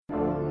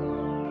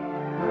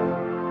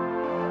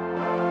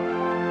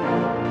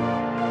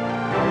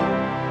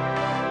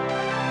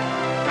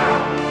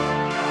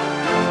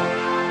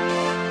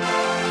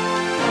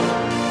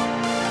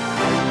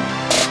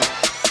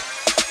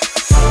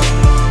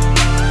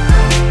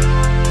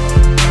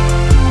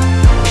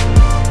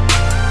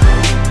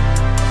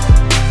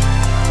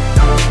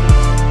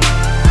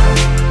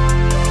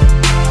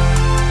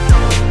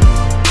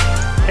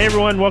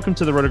everyone. Welcome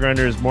to the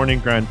Roto-Grinders Morning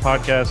Grind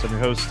Podcast. I'm your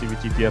host, Stevie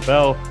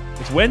TPFL.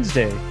 It's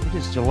Wednesday. It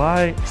is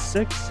July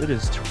 6th. It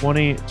is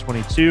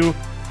 2022.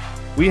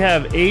 We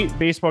have 8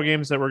 baseball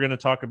games that we're going to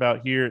talk about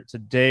here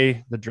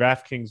today. The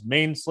DraftKings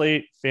main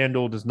slate.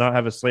 FanDuel does not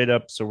have a slate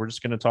up, so we're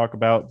just going to talk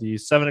about the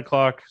 7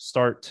 o'clock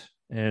start,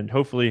 and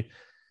hopefully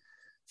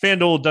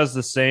FanDuel does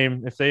the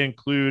same. If they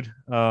include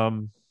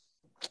the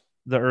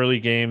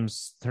early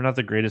games, they're not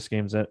the greatest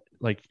games that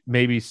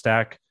maybe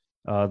stack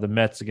the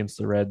Mets against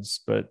the Reds,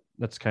 but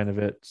that's kind of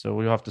it. So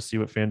we'll have to see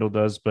what FanDuel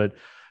does. But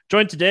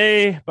joined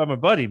today by my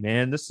buddy,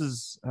 man. This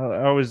is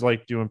I always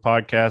like doing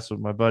podcasts with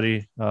my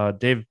buddy,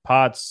 Dave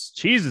Potts.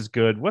 Cheese is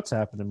good. What's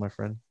happening, my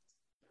friend?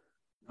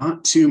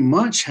 Not too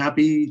much.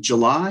 Happy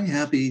July.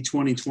 Happy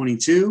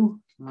 2022.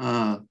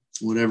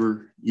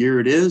 Whatever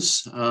year it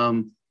is. It's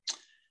a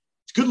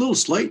good little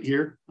slate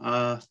here.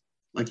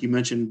 Like you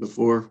mentioned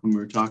before when we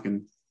were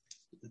talking,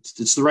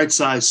 it's the right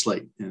size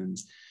slate, and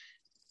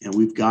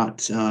we've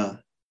got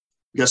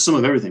some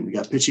of everything. We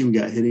got pitching, we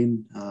got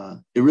hitting.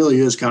 It really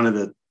is kind of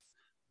the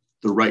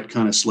right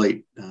kind of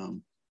slate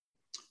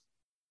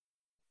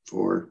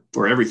for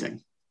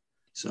everything.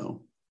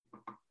 So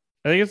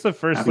I think it's the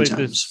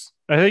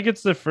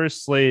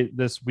first slate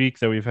this week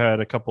that we've had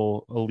a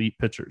couple elite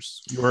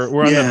pitchers.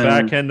 We're on the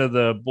back end of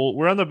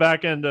we're on the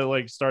back end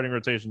of starting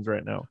rotations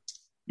right now.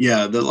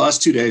 Yeah, the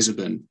last 2 days have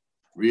been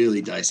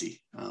really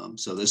dicey.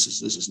 So this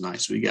is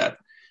nice. We got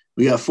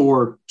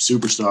 4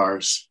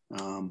 superstars.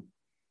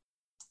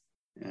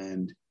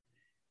 And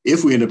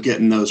if we end up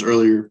getting those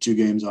earlier 2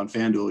 games on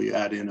FanDuel, you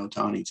add in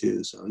Ohtani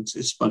too. So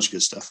it's a bunch of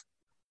good stuff.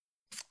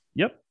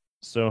 Yep.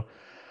 So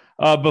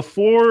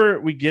before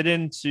we get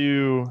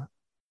into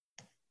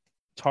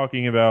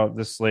talking about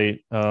this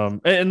slate,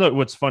 and look,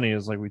 what's funny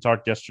is we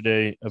talked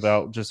yesterday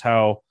about just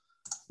how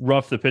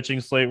rough the pitching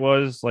slate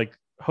was.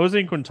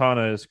 Jose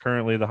Quintana is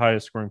currently the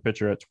highest scoring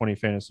pitcher at 20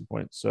 fantasy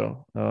points.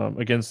 So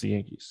against the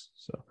Yankees.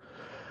 So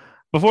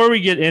before we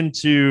get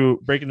into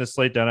breaking the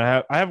slate down,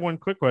 I have one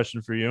quick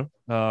question for you.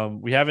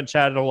 We haven't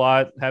chatted a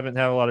lot, haven't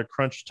had a lot of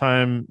crunch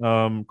time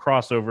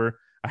crossover.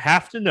 I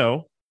have to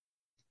know,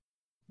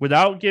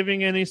 without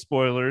giving any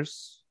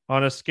spoilers,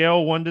 on a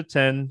scale 1 to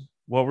 10,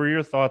 what were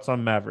your thoughts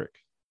on Maverick?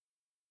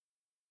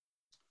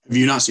 Have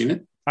you not seen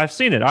it? I've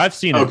seen it.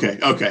 Okay.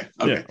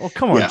 Yeah. Oh,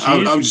 come on. Yeah,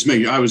 I'm just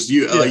making.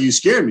 You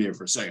scared me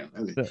for a second.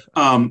 Okay.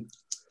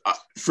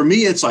 For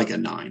me, it's like a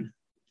 9.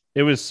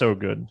 It was so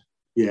good.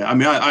 Yeah, I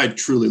mean, I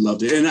truly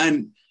loved it,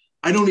 and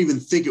I don't even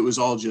think it was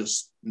all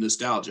just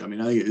nostalgia. I mean,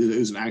 I think it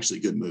was an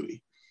actually good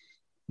movie.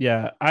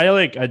 Yeah,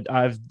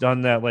 I've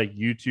done that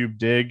YouTube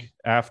dig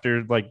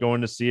after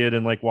going to see it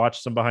and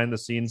watch some behind the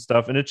scenes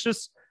stuff, and it's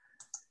just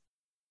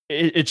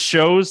it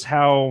shows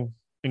how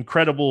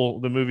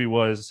incredible the movie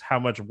was, how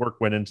much work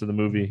went into the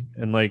movie,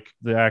 and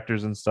the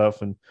actors and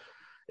stuff, and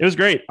it was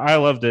great. I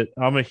loved it.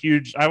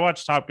 I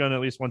watch Top Gun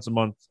at least once a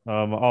month.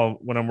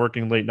 When I'm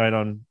working late night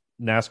on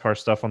NASCAR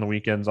stuff on the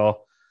weekends,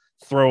 I'll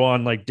throw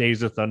on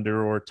Days of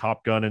Thunder or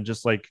Top Gun and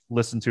just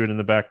listen to it in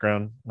the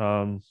background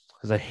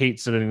because I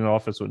hate sitting in the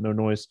office with no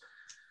noise.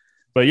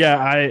 But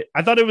yeah,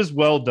 I thought it was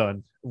well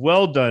done.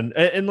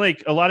 And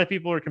a lot of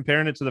people are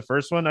comparing it to the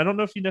first one. I don't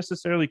know if you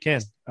necessarily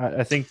can.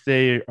 I think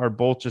they are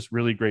both just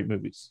really great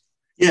movies.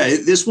 Yeah,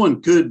 this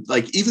one could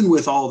even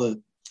with all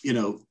the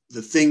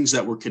the things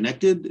that were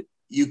connected,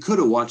 you could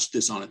have watched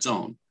this on its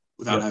own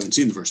without having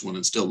seen the first one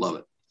and still love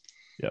it.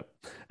 Yep.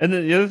 And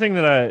then the other thing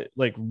that I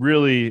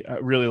really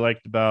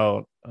liked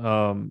about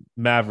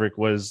Maverick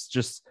was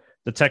just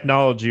the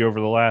technology over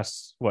the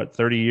last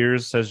 30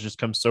 years has just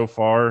come so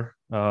far.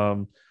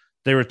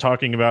 They were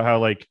talking about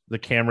how the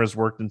cameras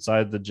worked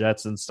inside the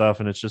jets and stuff,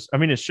 and it's just, I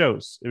mean, it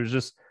shows. It was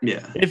just,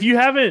 if you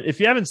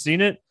haven't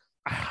seen it,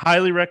 I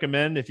highly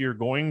recommend, if you're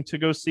going to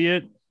go see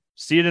it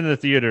in the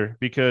theater,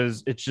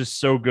 because it's just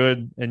so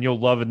good and you'll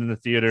love it in the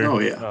theater. Oh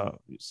yeah.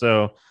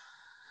 So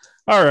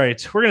all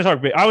right, we're going to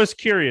talk. I was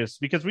curious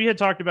because we had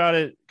talked about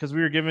it because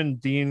we were giving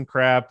Dean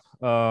crap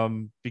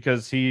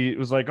because he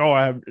was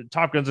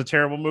Top Gun's a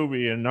terrible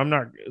movie. And I'm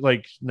not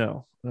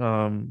no.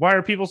 Why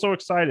are people so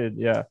excited?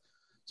 Yeah.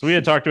 So we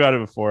had talked about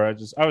it before.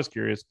 I was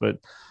curious, but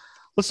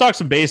let's talk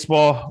some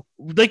baseball.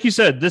 Like you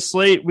said, this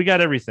slate, we got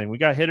everything. We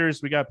got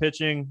hitters, we got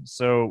pitching.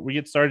 So we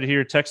get started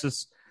here.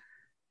 Texas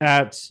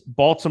at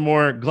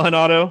Baltimore. Glenn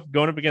Otto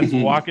going up against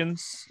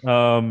Watkins.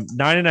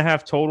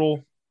 9.5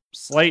 total.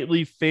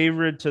 Slightly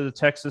favored to the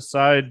Texas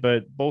side,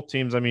 but both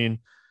teams, I mean,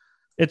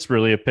 it's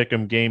really a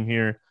pick'em game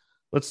here.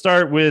 Let's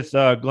start with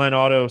Glenn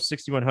Otto,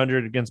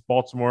 6,100 against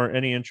Baltimore.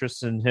 Any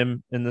interest in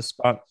him in this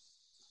spot?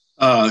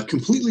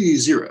 Completely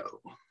zero.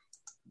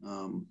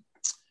 I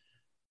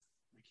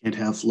can't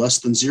have less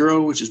than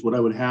 0, which is what I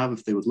would have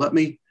if they would let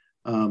me.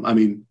 I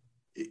mean,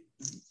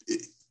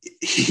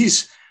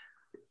 he's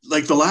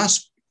the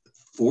last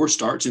 4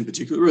 starts in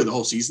particular, the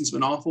whole season's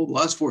been awful. The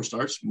last 4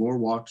 starts, more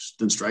walks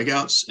than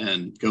strikeouts,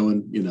 and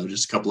going,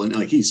 just a couple in,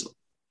 he's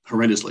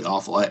horrendously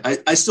awful.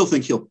 I still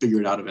think he'll figure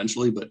it out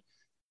eventually, but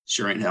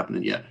sure ain't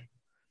happening yet.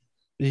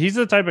 He's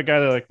the type of guy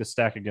that I like to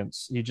stack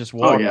against. He just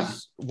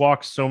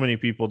walks so many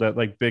people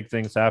that big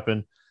things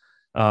happen.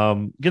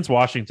 Against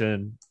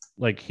Washington,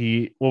 like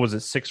what was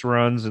it, 6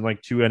 runs in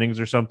like 2 innings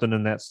or something,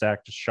 and that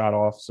stack just shot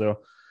off. So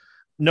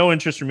no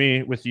interest for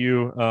me with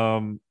you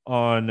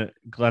on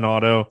Glenn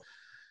Otto.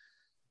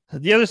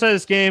 The other side of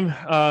this game,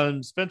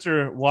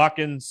 Spencer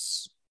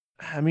Watkins.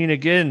 I mean,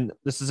 again,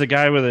 this is a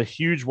guy with a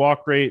huge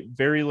walk rate,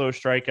 very low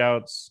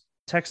strikeouts.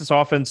 Texas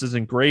offense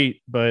isn't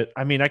great, but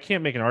I mean, I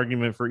can't make an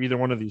argument for either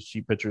one of these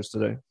cheap pitchers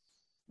today.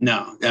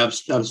 No,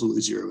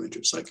 absolutely zero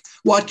interest. Like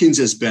Watkins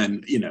has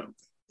been,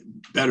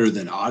 better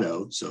than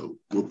Otto, so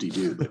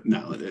whoop-de-doo. But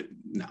no,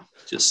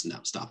 just no,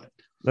 stop it.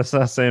 That's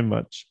not saying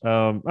much.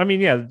 I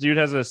mean, yeah, the dude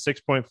has a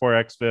 6.4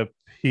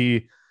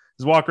 xFIP.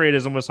 His walk rate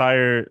is almost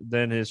higher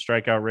than his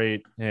strikeout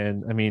rate,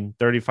 and I mean,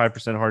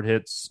 35% hard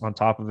hits on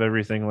top of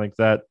everything like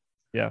that.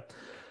 Yeah,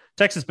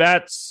 Texas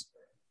bats.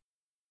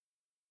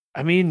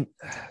 I mean,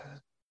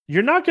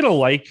 you're not going to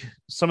like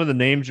some of the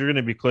names you're going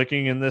to be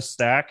clicking in this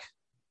stack,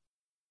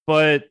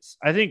 but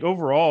I think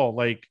overall,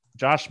 like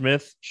Josh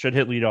Smith should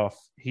hit leadoff.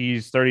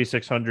 He's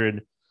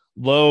 3,600.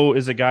 Lowe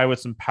is a guy with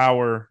some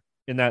power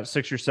in that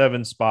 6 or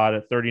 7 spot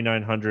at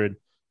 3,900.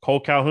 Cole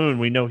Calhoun,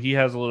 we know he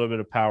has a little bit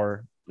of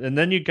power. And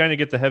then you kind of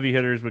get the heavy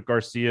hitters with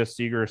Garcia,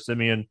 Seager,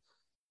 Simeon.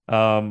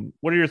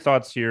 What are your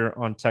thoughts here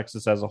on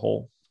Texas as a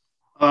whole?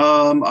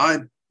 I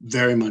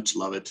very much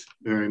love it.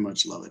 Very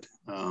much love it.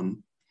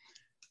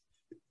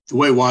 The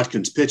way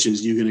Watkins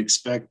pitches, you can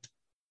expect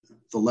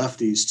the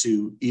lefties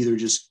to either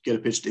just get a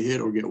pitch to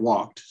hit or get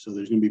walked. So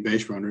there's going to be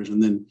base runners,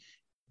 and then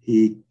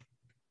he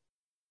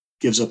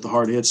gives up the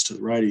hard hits to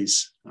the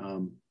righties.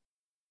 I'll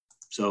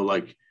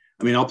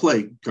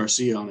play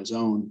Garcia on his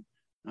own,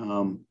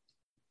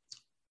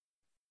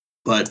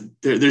 but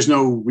there's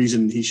no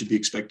reason he should be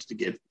expected to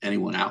get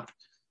anyone out.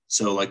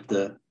 So like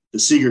the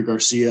Seager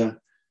Garcia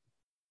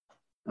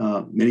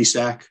mini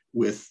stack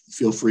with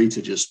feel free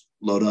to just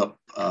load up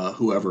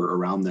whoever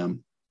around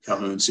them,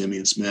 Calhoun,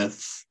 Simeon,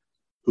 Smith,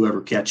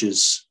 whoever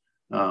catches.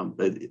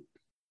 But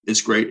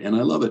it's great, and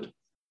I love it.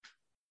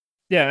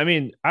 Yeah, I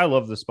mean, I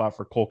love the spot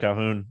for Cole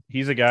Calhoun.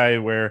 He's a guy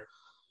where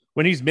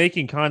when he's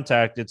making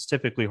contact, it's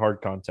typically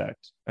hard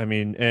contact. I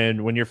mean,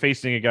 and when you're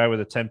facing a guy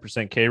with a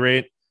 10% K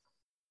rate,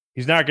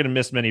 he's not going to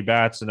miss many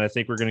bats, and I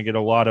think we're going to get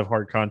a lot of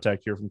hard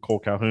contact here from Cole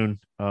Calhoun.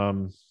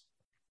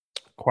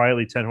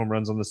 Quietly 10 home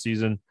runs on the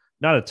season.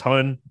 Not a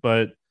ton,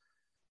 but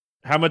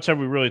how much have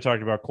we really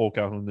talked about Cole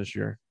Calhoun this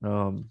year?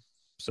 Yeah,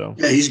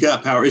 he's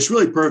got power. It's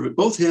really perfect.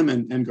 Both him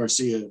and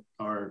Garcia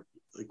are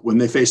like when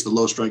they face the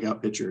low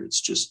strikeout pitcher,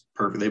 it's just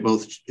perfect. They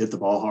both hit the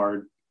ball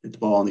hard, hit the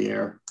ball in the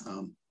air.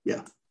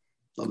 Yeah,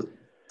 love it.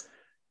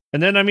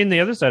 And then, I mean, the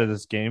other side of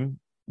this game,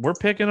 we're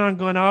picking on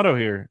Glenn Otto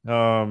here.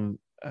 I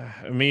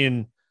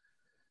mean,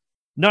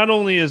 not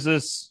only is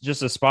this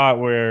just a spot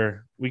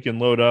where we can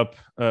load up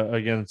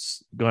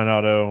against Glenn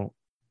Otto,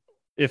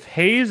 if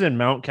Hayes and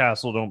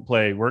Mountcastle don't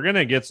play, we're going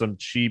to get some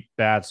cheap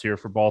bats here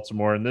for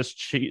Baltimore. And this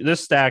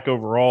stack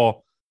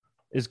overall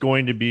is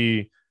going to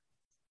be,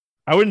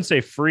 I wouldn't say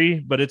free,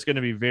 but it's going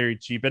to be very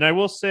cheap. And I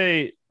will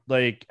say,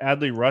 like,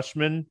 Adley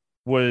Rutschman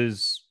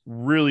was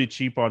really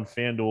cheap on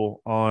FanDuel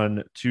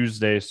on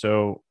Tuesday.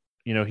 So,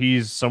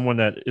 he's someone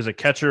that is a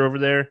catcher over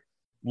there.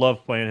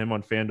 Love playing him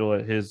on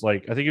FanDuel at his, I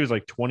think he was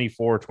like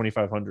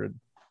 2,500.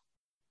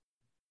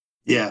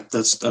 Yeah,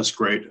 that's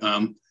great.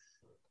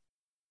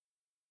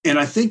 And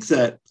I think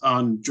that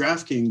on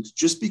DraftKings,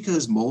 just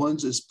because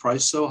Mullins is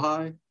priced so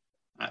high,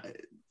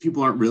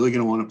 people aren't really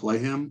going to want to play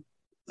him,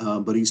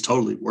 but he's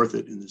totally worth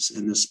it in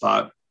this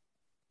spot.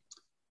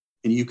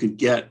 And you can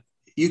get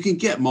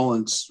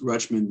Mullins,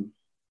 Rutschman,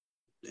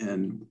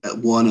 and at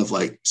one of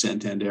like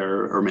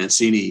Santander or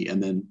Mancini,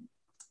 and then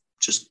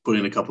just put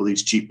in a couple of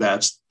these cheap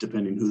bats,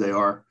 depending who they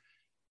are.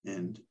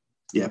 And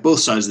yeah, both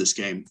sides of this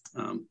game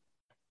are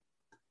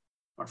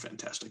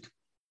fantastic.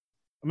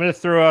 I'm going to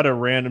throw out a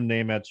random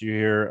name at you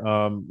here.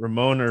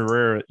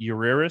 Ramon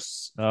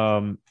Urias.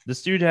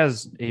 This dude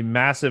has a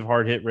massive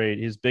hard hit rate.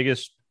 His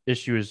biggest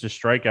issue is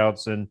just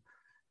strikeouts, and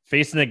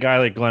facing a guy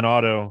like Glenn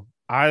Otto,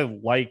 I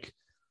like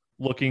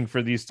looking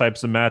for these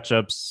types of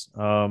matchups.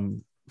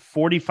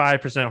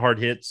 45% hard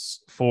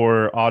hits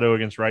for Otto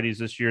against righties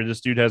this year.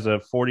 This dude has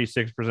a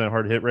 46%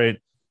 hard hit rate.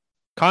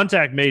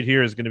 Contact made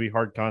here is going to be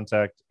hard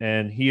contact,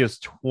 and he is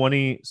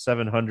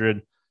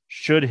 2,700.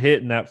 Should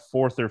hit in that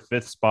 4th or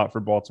 5th spot for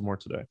Baltimore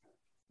today.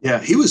 Yeah,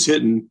 he was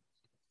hitting,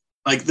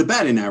 like the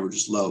batting average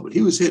is low, but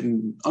he was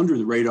hitting under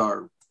the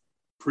radar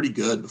pretty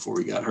good before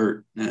he got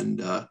hurt. And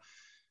now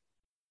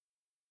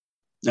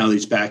that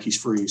he's back,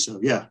 he's free. So,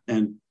 yeah,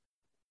 and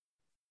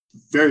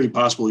very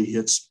possible he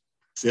hits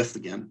 5th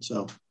again.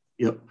 So,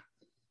 yep.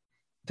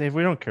 Dave,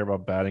 we don't care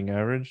about batting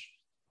average.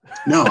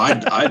 No,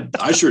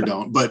 I sure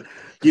don't. But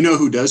you know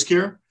who does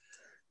care?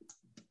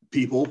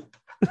 People.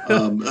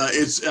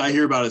 I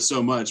hear about it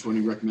so much when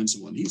you recommend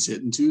someone. He's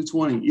hitting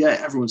 220. Yeah,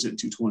 everyone's hitting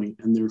 220,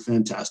 and they're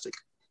fantastic.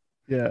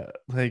 Yeah,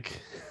 like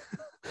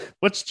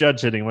what's Judge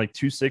hitting? Like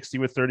 260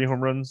 with 30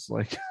 home runs?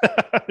 Like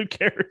who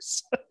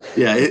cares?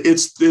 Yeah,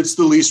 it's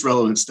the least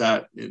relevant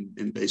stat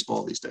in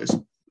baseball these days.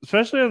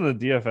 Especially on the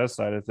DFS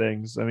side of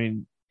things. I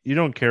mean, You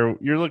don't care.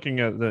 You're looking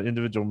at the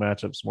individual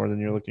matchups more than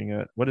you're looking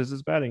at what is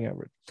his batting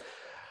average.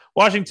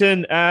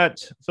 Washington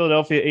at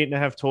Philadelphia,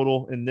 8.5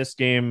 total in this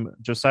game.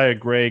 Josiah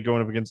Gray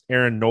going up against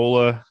Aaron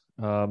Nola.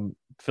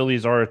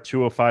 Phillies are a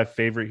 205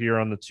 favorite here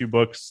on the two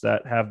books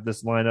that have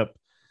this lineup.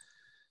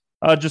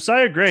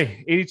 Josiah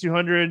Gray,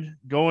 8,200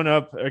 going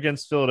up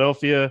against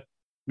Philadelphia.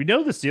 We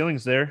know the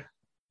ceiling's there.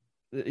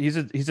 He's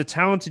a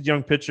talented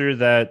young pitcher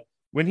that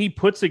when he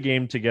puts a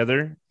game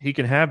together, he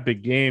can have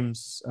big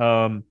games.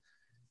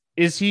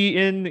 Is he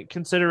in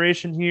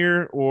consideration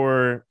here,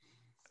 or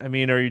I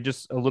mean, are you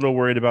just a little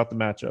worried about the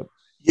matchup?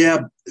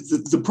 Yeah,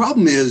 the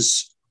problem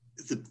is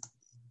the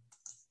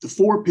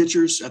four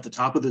pitchers at the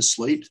top of this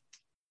slate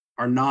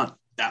are not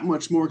that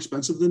much more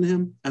expensive than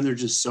him, and they're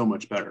just so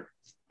much better.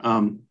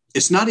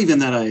 It's not even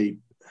that I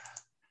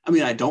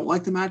don't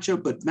like the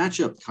matchup, but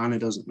matchup kind of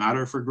doesn't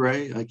matter for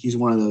Gray. Like, he's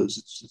one of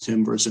those, it's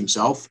him versus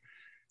himself.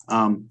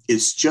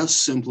 It's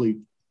just simply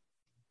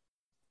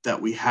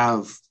that we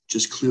have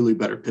just clearly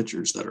better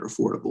pitchers that are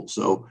affordable.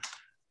 So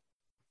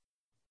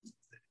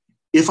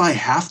if I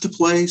have to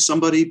play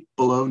somebody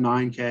below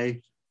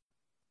 9K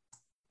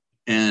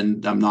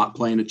and I'm not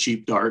playing a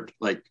cheap dart,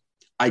 like,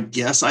 I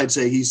guess I'd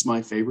say he's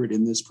my favorite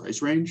in this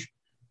price range,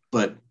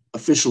 but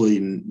officially,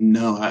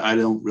 no, I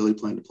don't really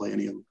plan to play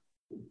any of them.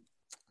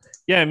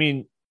 Yeah, I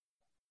mean,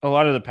 a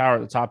lot of the power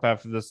at the top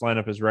half of this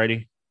lineup is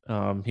righty.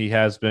 He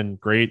has been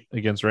great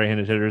against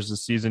right-handed hitters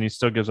this season. He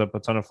still gives up a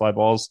ton of fly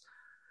balls.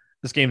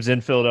 This game's in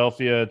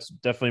Philadelphia. It's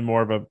definitely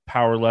more of a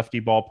power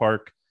lefty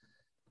ballpark.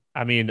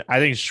 I mean, I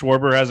think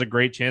Schwarber has a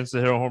great chance to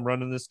hit a home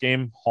run in this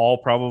game. Hall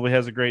probably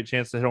has a great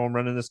chance to hit a home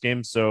run in this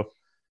game. So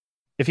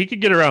if he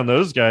could get around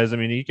those guys, I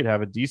mean, he could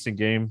have a decent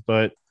game.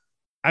 But,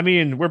 I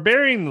mean, we're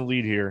burying the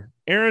lead here.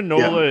 Aaron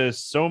Nola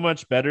is so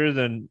much better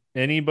than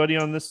anybody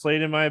on this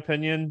slate, in my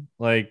opinion.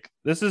 Like,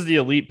 this is the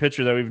elite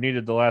pitcher that we've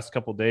needed the last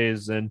couple of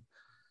days. And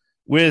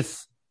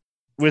with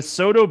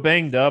Soto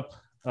banged up,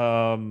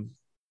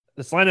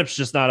 this lineup's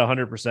just not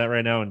 100%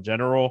 right now in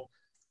general.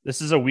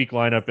 This is a weak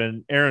lineup,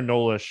 and Aaron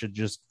Nola should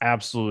just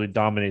absolutely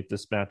dominate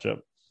this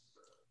matchup.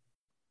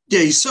 Yeah,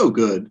 he's so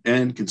good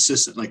and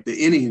consistent. Like,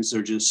 the innings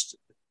are just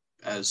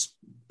as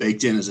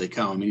baked in as they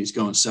come. I mean, he's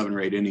going 7 or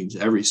 8 innings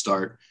every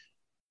start,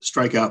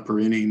 strikeout per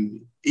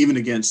inning, even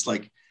against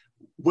like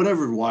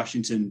whatever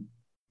Washington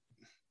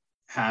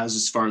has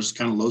as far as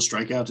kind of low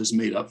strikeouts is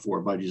made up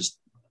for by just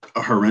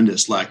a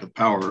horrendous lack of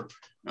power.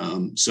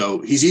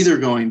 So he's either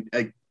going,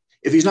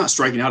 if he's not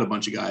striking out a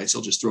bunch of guys,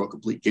 he'll just throw a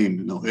complete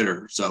game no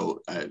hitter.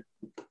 So I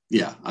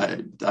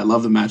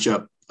love the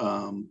matchup.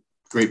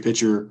 Great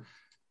pitcher.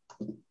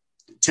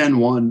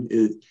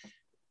 10-1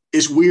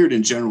 is weird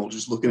in general,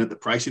 just looking at the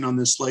pricing on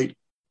this slate,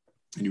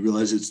 and you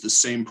realize it's the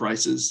same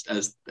prices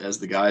as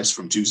the guys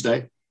from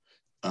Tuesday.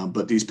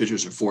 But these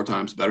pitchers are 4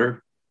 times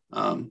better.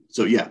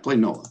 So yeah, play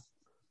Nola.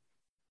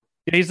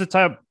 Yeah, he's the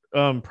top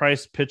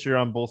price pitcher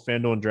on both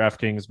FanDuel and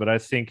DraftKings, but I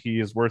think he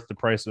is worth the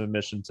price of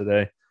admission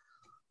today.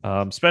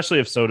 Especially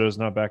if Soto's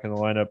not back in the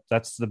lineup.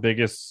 That's the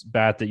biggest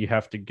bat that you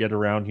have to get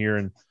around here.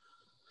 And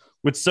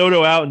with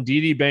Soto out and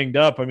Didi banged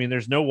up, I mean,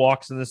 there's no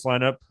walks in this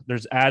lineup.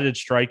 There's added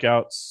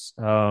strikeouts.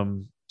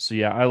 So,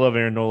 yeah, I love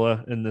Aaron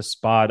Nola in this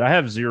spot. I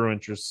have zero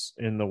interest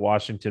in the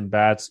Washington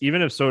bats.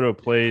 Even if Soto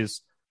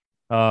plays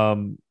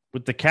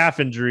with the calf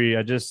injury,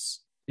 I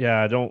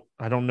don't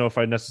know if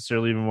I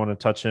necessarily even want to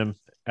touch him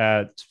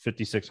at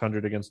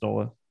 5,600 against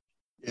Nola.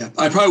 Yeah,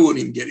 I probably wouldn't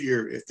even get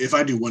here. If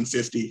I do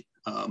 150,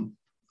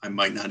 I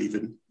might not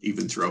even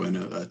throw in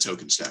a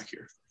token stack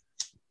here.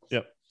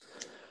 Yep.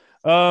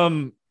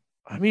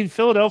 I mean,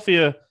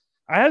 Philadelphia,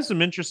 I have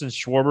some interest in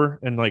Schwarber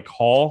and like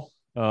Hall.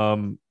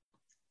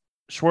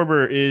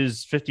 Schwarber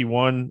is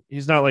 51.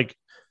 He's not like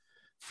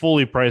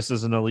fully priced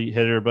as an elite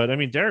hitter, but I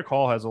mean, Derek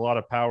Hall has a lot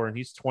of power and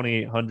he's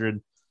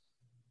 2,800.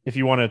 If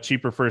you want a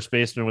cheaper first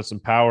baseman with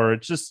some power,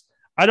 it's just,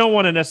 I don't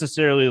want to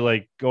necessarily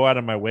like go out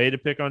of my way to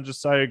pick on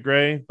Josiah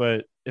Gray,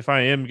 but if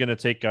I am going to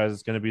take guys,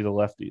 it's going to be the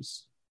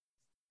lefties.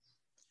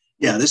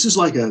 Yeah, this is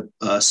like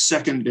a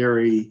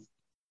secondary,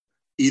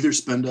 either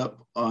spend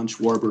up on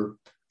Schwarber,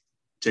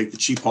 take the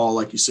cheap Hall,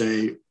 like you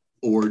say,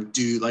 or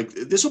do like,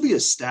 this will be a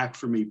stack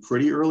for me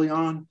pretty early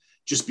on,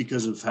 just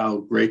because of how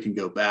Gray can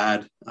go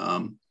bad.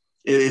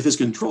 If his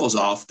control is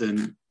off,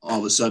 then all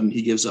of a sudden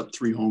he gives up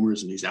 3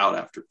 homers and he's out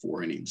after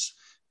 4 innings.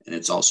 And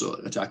it's also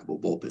an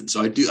attackable bullpen.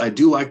 So I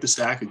do like the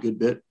stack a good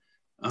bit.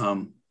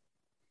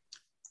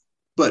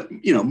 But,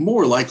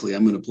 more likely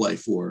I'm going to play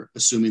for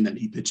assuming that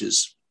he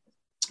pitches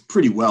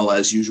pretty well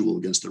as usual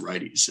against the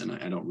righties. And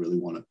I don't really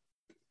want to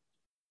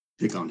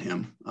pick on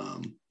him.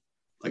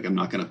 Like, I'm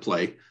not going to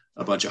play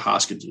a bunch of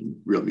Hoskins and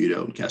Real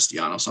Muto and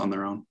Castellanos on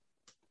their own.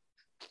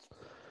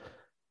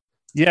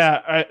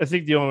 Yeah, I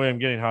think the only way I'm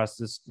getting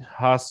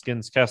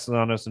Hoskins,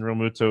 Castellanos, and Real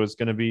Muto is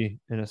going to be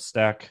in a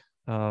stack.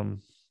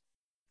 And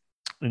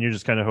you're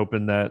just kind of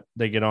hoping that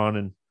they get on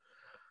and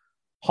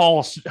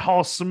Hall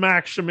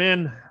smacks them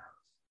in.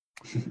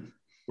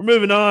 We're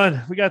moving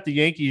on. We got the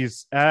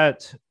Yankees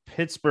at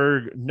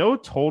Pittsburgh. No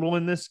total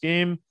in this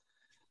game.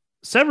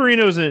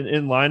 Severino's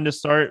in line to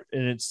start,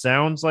 and it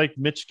sounds like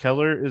Mitch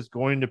Keller is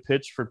going to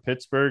pitch for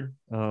Pittsburgh.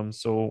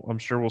 So I'm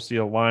sure we'll see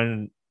a line,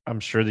 and I'm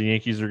sure the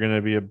Yankees are going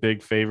to be a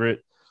big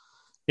favorite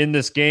in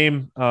this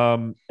game.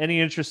 Any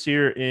interest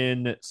here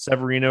in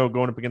Severino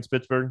going up against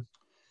Pittsburgh?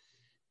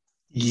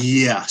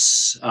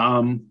 Yes.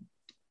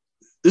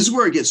 This is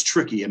where it gets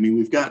tricky. I mean,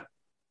 we've got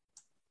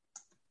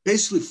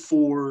basically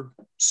 4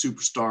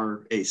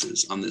 superstar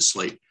aces on this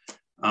slate.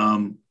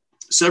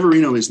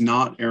 Severino is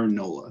not Aaron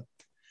Nola,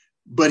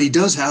 but he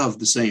does have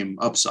the same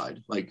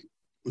upside. Like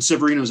when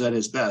Severino's at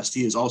his best,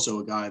 he is also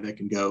a guy that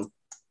can go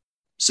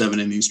 7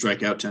 innings,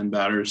 strike out 10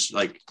 batters.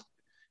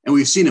 And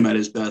we've seen him at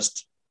his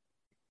best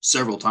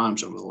several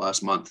times over the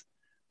last month.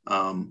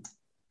 All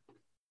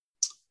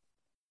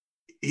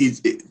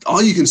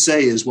you can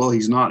say is, well,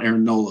 he's not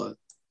Aaron Nola,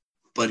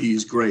 but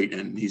he's great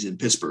and he's in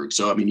Pittsburgh.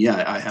 So, I mean,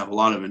 yeah, I have a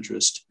lot of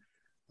interest,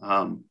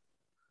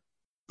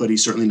 but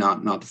he's certainly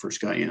not the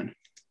first guy in.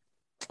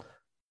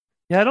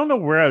 Yeah, I don't know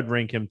where I'd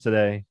rank him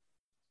today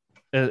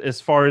as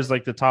far as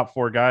like the top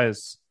 4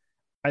 guys.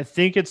 I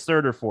think it's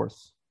 3rd or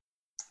 4th.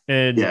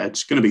 And yeah,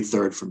 it's going to be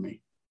 3rd for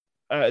me.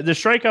 The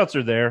strikeouts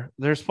are there.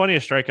 There's plenty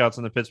of strikeouts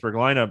in the Pittsburgh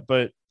lineup,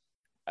 but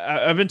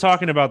I've been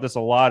talking about this a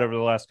lot over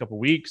the last couple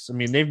of weeks. I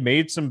mean, they've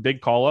made some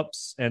big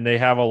call-ups, and they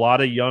have a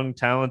lot of young,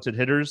 talented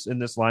hitters in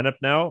this lineup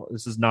now.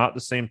 This is not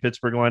the same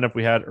Pittsburgh lineup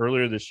we had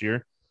earlier this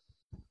year.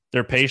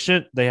 They're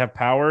patient, they have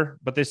power,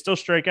 but they still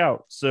strike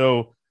out.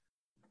 So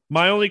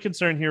my only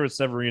concern here with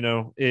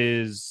Severino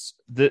is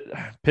that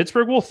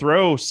Pittsburgh will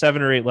throw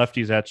 7 or 8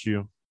 lefties at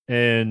you,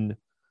 and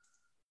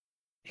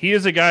he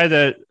is a guy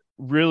that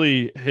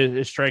really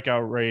his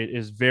strikeout rate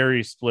is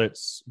very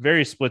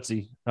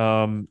splitsy.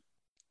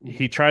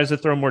 He tries to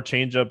throw more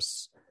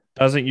changeups,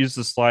 doesn't use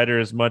the slider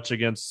as much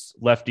against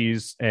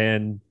lefties,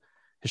 and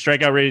his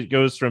strikeout rate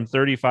goes from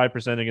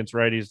 35% against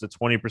righties to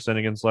 20%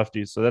 against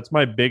lefties. So that's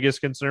my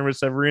biggest concern with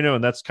Severino,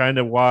 and that's kind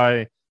of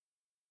why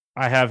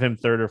I have him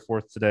 3rd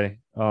or 4th today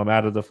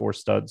out of the 4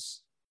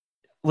 studs.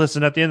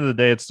 Listen, at the end of the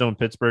day, it's still in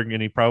Pittsburgh,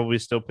 and he probably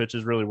still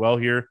pitches really well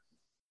here.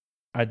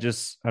 I'm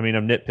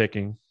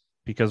nitpicking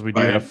because we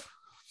do have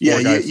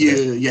guys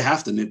you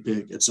have to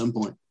nitpick at some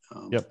point.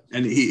 Yep.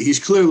 And he's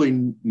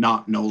clearly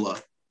not Nola,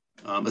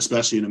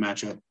 especially in a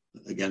matchup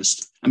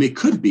against, I mean, it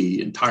could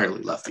be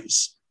entirely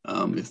lefties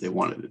if they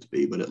wanted it to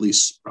be, but at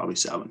least probably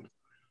 7.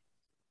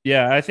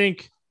 Yeah,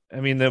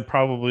 they'll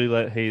probably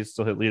let Hayes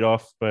still hit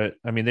leadoff, but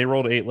I mean, they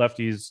rolled 8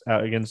 lefties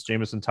out against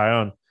Jameson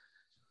Taillon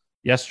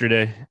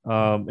yesterday.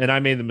 And I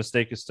made the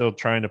mistake of still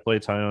trying to play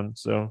Taillon.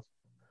 So,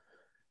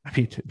 I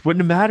mean, it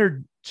wouldn't have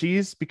mattered,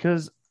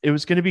 because it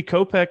was going to be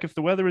Kopech if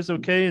the weather was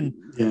okay, and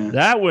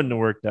that wouldn't have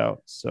worked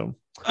out. So,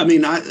 I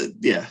mean,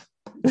 it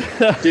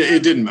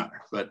didn't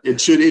matter, but it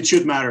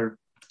should matter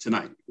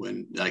tonight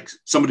when like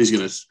somebody's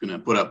gonna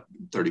put up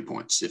 30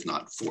 points, if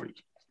not 40.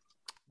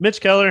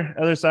 Mitch Keller,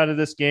 other side of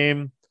this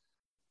game,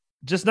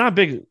 just not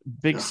big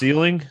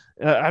ceiling.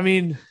 I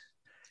mean,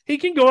 he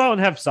can go out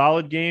and have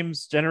solid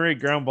games, generate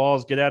ground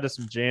balls, get out of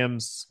some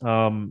jams.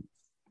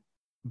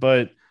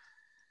 But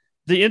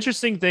the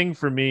interesting thing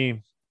for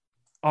me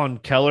on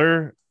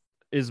Keller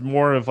is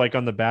more of like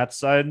on the bat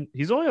side.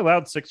 He's only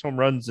allowed 6 home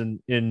runs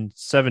in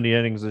 70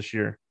 innings this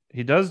year.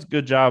 He does a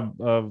good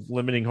job of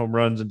limiting home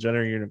runs and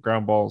generating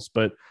ground balls,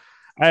 but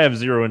I have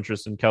zero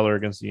interest in Keller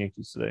against the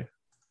Yankees today.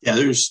 Yeah,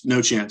 there's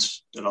no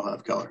chance that I'll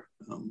have Keller.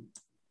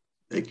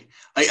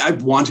 I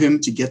want him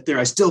to get there.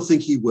 I still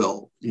think he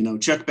will.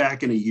 Check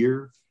back in a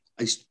year.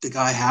 The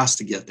guy has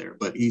to get there,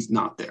 but he's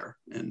not there,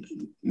 and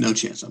no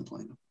chance I'm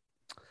playing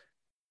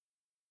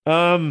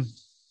him.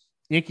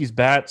 Yankees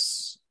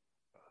bats.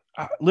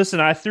 Listen,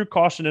 I threw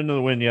caution into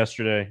the wind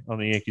yesterday on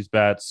the Yankees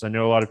bats. I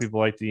know a lot of people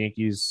like the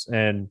Yankees,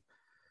 and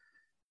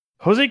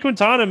Jose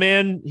Quintana,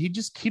 man, he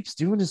just keeps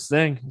doing his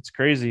thing. It's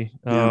crazy.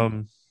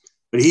 Yeah.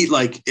 But he,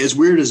 like, as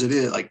weird as it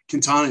is, like,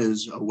 Quintana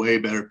is a way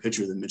better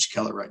pitcher than Mitch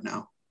Keller right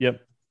now.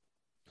 Yep.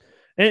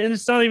 And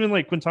it's not even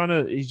like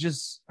Quintana.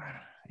 He's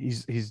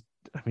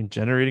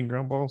generating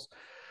ground balls.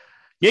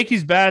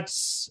 Yankees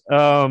bats.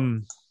 They're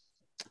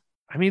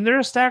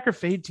a stack or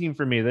fade team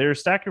for me. They're a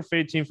stack or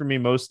fade team for me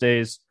most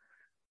days.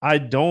 I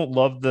don't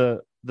love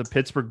the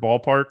Pittsburgh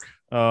ballpark.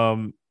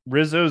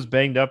 Rizzo's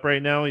banged up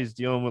right now. He's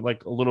dealing with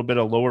like a little bit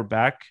of lower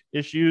back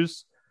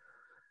issues.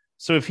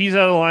 So if he's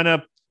out of the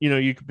lineup,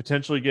 you could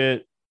potentially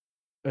get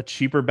a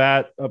cheaper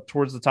bat up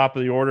towards the top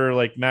of the order,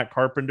 like Matt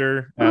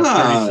Carpenter at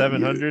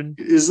 3,700.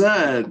 Is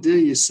that, do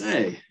you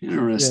say?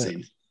 Interesting.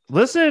 Yeah.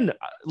 Listen,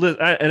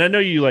 and I know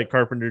you like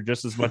Carpenter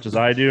just as much as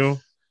I do,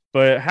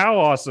 but how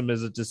awesome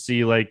is it to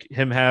see like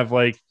him have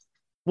like,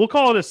 we'll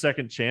call it a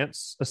second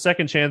chance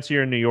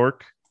here in New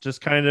York,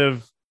 just kind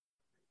of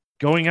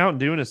going out and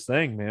doing his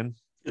thing, man.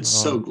 It's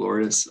so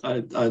glorious. I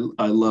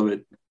love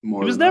it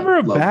more. He was never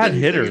a bad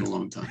hitter. In a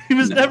long time. He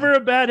was never a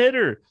bad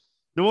hitter.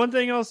 The one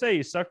thing I'll say,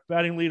 he sucked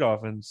batting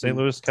leadoff, and St.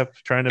 Louis kept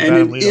trying to bat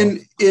him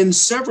leadoff. In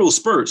several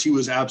spurts, he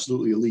was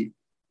absolutely elite.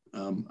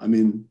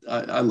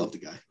 I love the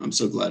guy. I'm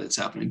so glad it's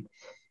happening.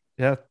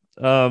 Yeah.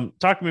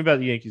 Talk to me about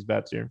the Yankees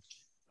bats here.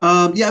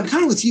 I'm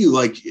kind of with you.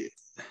 Like,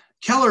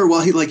 Keller,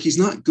 while he's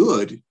not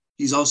good,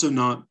 he's also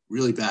not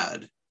really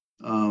bad.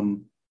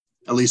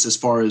 At least as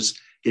far as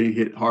getting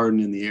hit hard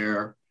and in the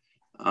air.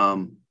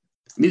 I'll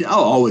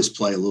always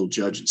play a little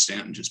Judge and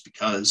Stanton just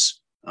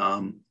because.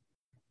 And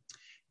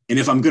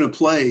if I'm going to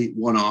play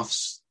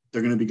one-offs,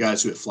 they're going to be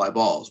guys who hit fly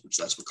balls, which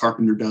that's what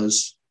Carpenter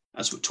does.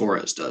 That's what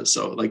Torres does.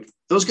 So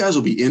those guys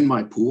will be in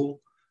my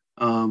pool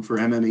for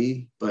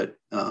MME, but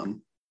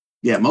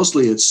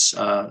mostly it's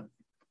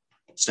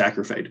stack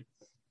or fade.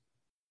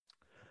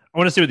 I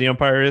want to see what the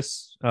umpire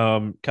is.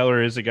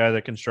 Keller is a guy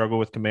that can struggle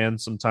with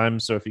command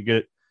sometimes. So if you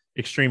get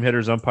extreme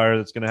hitters umpire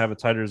that's going to have a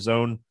tighter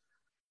zone,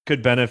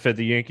 could benefit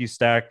the Yankees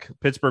stack.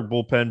 Pittsburgh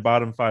bullpen,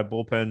 bottom 5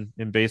 bullpen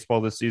in baseball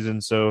this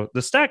season. So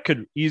the stack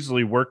could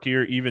easily work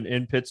here, even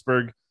in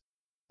Pittsburgh.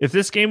 If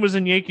this game was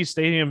in Yankee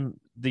Stadium,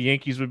 the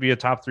Yankees would be a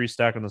top 3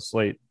 stack on the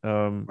slate.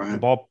 Right.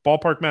 The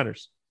ballpark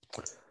matters.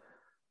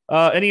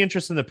 Any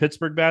interest in the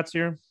Pittsburgh bats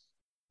here?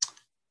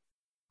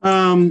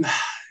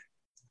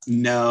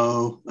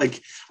 No.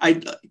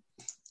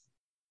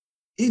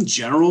 In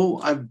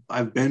general,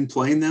 I've been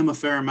playing them a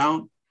fair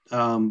amount.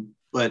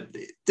 But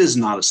this is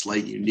not a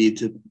slate you need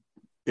to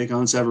pick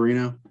on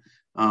Severino.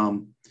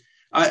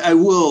 I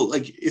will,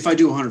 if I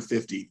do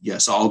 150,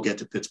 yes, I'll get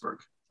to Pittsburgh.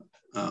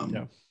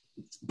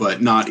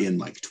 But not in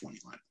 20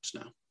 lineups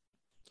now.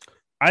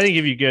 I think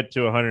if you get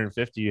to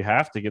 150, you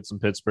have to get some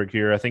Pittsburgh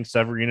here. I think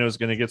Severino is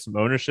going to get some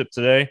ownership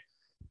today.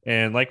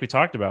 And like we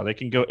talked about, they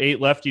can go 8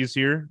 lefties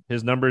here.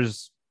 His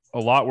number's a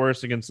lot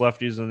worse against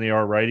lefties than they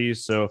are righties.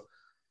 So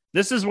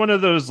this is one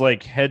of those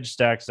hedge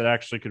stacks that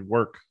actually could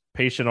work.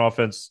 Patient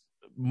offense,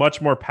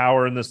 much more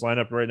power in this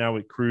lineup right now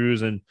with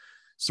Cruz and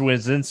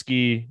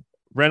Swinzinski.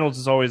 Reynolds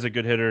is always a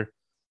good hitter.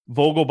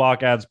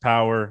 Vogelbach adds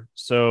power.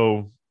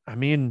 So,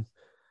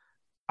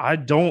 I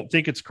don't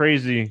think it's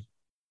crazy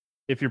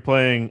if you're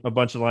playing a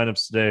bunch of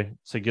lineups today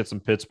to get some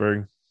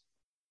Pittsburgh.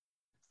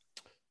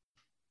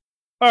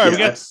 All right,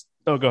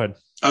 go ahead.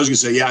 I was going to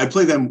say, I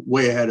play them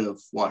way ahead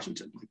of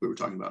Washington, like we were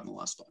talking about in the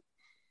last spot.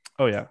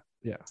 Oh, yeah.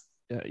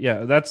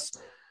 That's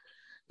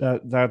I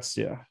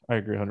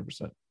agree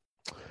 100%.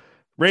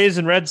 Rays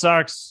and Red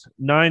Sox,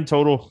 9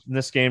 total in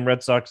this game.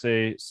 Red Sox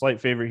a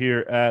slight favorite here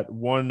at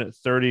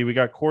 130. We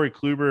got Corey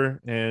Kluber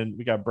and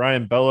we got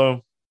Brian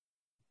Bello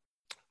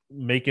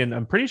making,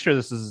 I'm pretty sure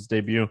this is his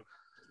debut.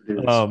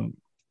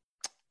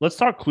 Let's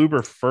talk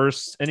Kluber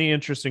first. Any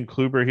interest in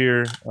Kluber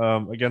here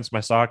against my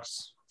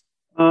Sox?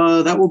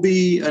 That will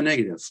be a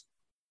negative.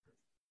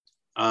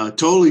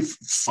 Totally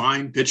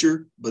fine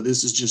pitcher, but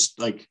this is just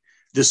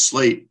this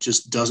slate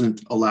just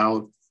doesn't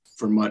allow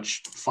for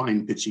much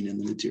fine pitching in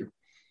the mid-tier.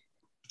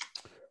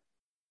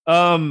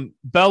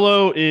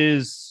 Bello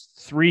is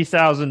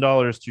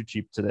 $3,000 too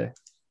cheap today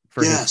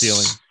for his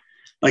ceiling.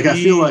 I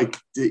feel like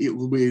it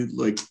will be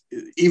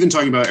even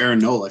talking about Aaron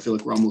Nola, I feel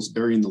like we're almost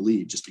burying the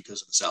lead just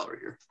because of the salary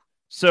here.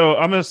 So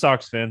I'm a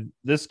Sox fan.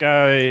 This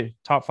guy,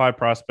 top 5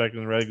 prospect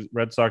in the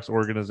Red Sox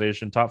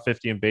organization, top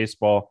 50 in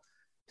baseball.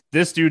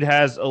 This dude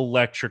has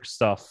electric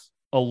stuff.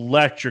 He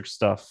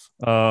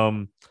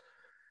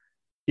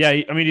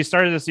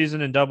started the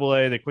season in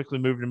Double-A. They quickly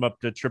moved him up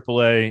to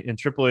Triple-A. In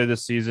Triple-A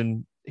this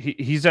season,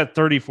 he's at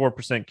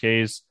 34%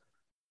 Ks.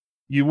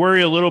 You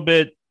worry a little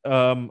bit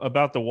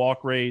about the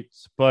walk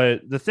rates,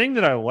 but the thing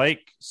that I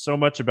like so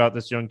much about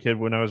this young kid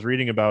when I was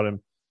reading about him,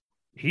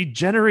 he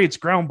generates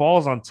ground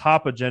balls on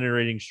top of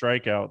generating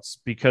strikeouts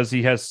because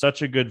he has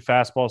such a good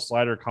fastball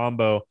slider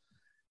combo.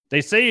 They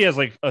say he has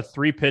a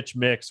 3-pitch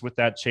mix with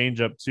that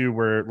changeup too,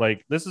 where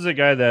this is a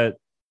guy that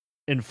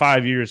in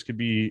 5 years could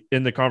be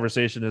in the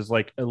conversation as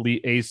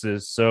elite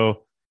aces.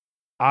 So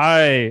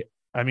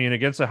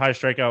against a high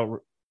strikeout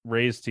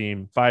Rays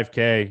team,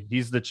 5K,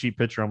 he's the cheap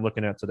pitcher I'm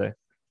looking at today.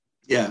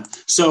 Yeah.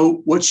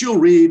 So what you'll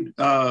read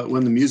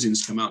when the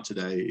musings come out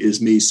today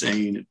is me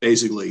saying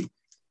basically,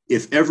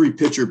 if every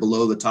pitcher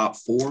below the top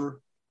 4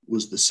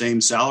 was the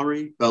same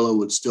salary, Bello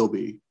would still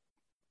be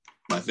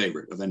my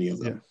favorite of any of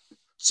them. Yeah.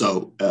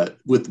 So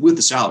with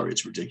the salary,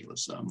 it's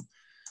ridiculous.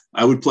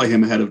 I would play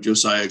him ahead of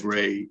Josiah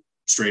Gray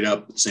straight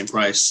up at the same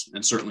price,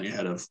 and certainly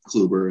ahead of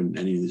Kluber and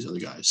any of these other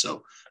guys.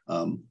 So,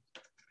 who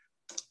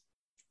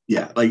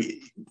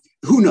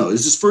knows?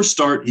 It's his first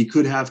start. He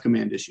could have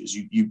command issues.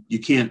 You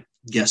can't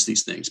guess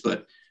these things,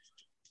 but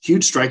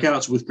huge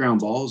strikeouts with ground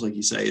balls, like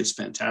you say, is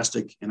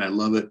fantastic, and I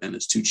love it, and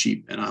it's too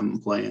cheap, and I'm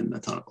playing a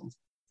ton of them.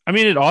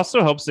 It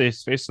also helps they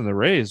facing the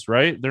Rays,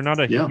 right? They're not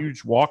a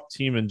huge walk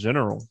team in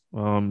general,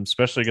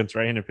 especially against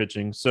right-handed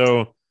pitching.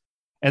 So,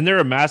 and they're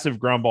a massive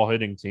ground ball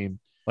hitting team.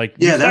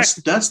 That's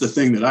the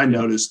thing that I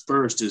noticed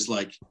first is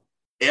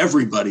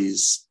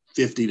everybody's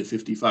 50 to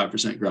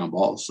 55% ground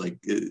balls.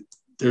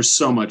 There's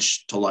so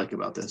much to like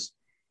about this.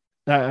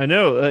 I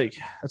know.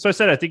 That's why I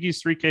said I think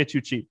he's 3K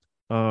too cheap.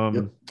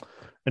 And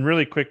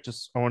really quick,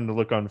 I wanted to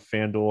look on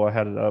FanDuel. I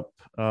had it up.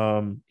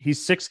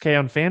 He's 6K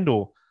on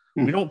FanDuel.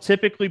 We don't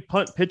typically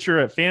punt pitcher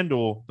at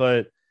FanDuel,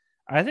 but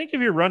I think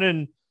if you're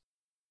running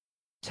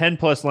 10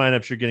 plus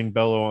lineups, you're getting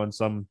Bello on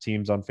some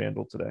teams on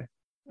FanDuel today.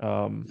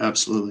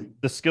 Absolutely.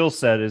 The skill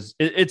set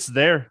it's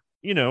there.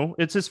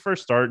 It's his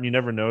first start, and you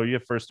never know. You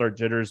have first start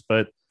jitters,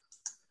 but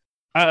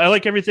I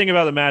like everything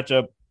about the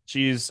matchup.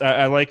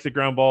 I like the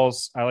ground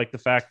balls. I like the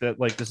fact that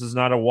like this is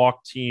not a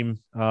walk team.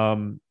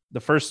 The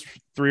first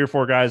three or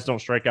four guys don't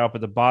strike out, but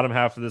the bottom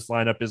half of this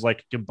lineup is like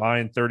a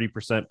combined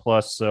 30%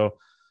 plus. So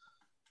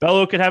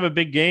Bello could have a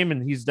big game,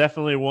 and he's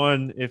definitely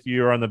one if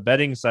you're on the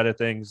betting side of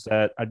things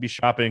that I'd be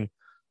shopping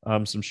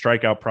some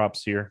strikeout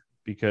props here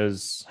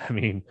because I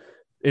mean,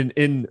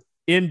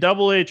 in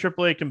Double A,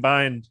 Triple A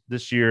combined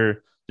this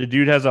year, the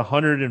dude has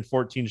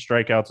 114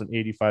 strikeouts in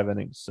 85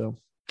 innings. So,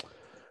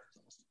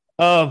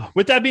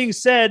 with that being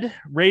said,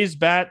 Rays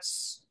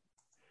bats.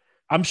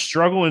 I'm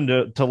struggling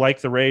to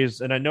like the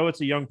Rays, and I know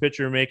it's a young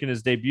pitcher making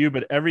his debut,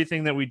 but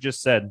everything that we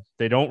just said,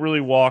 they don't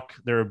really walk.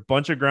 They're a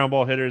bunch of ground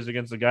ball hitters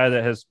against a guy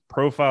that has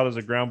profiled as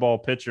a ground ball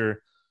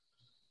pitcher.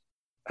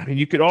 I mean,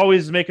 you could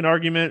always make an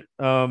argument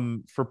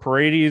for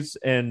Paredes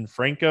and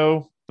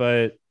Franco,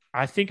 but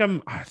I think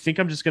I'm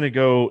just going to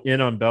go in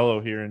on Bello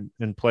here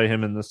and play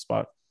him in this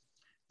spot.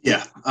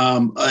 Yeah.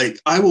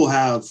 I will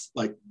have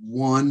like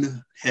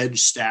one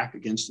hedge stack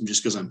against him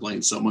just because I'm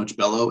playing so much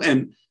Bello.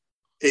 And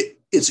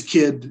it's a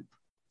kid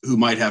who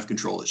might have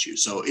control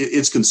issues. So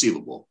it's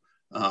conceivable.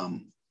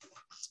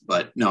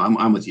 But no,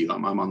 I'm with you.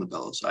 I'm on the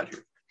Bello side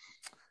here.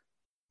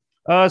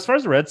 As far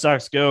as the Red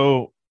Sox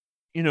go,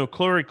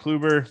 Corey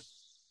Kluber,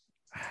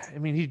 I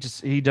mean,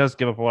 he does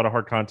give up a lot of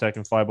hard contact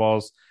and fly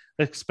balls.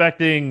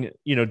 Expecting,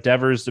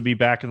 Devers to be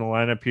back in the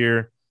lineup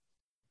here.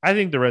 I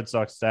think the Red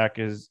Sox stack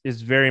is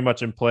very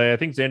much in play. I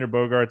think Xander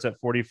Bogaerts at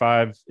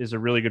 45 is a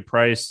really good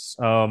price.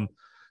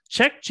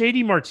 Check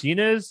JD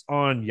Martinez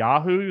on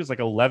Yahoo. He was like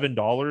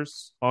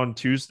 $11 on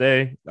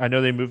Tuesday. I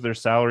know they moved their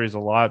salaries a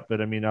lot, but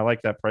I mean, I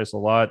like that price a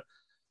lot.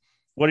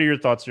 What are your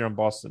thoughts here on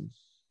Boston?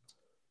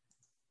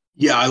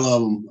 Yeah, I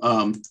love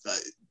them.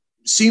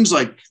 Seems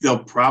like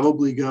they'll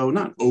probably go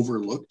not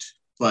overlooked,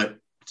 but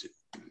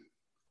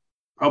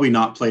probably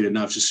not played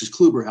enough just because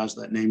Kluber has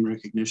that name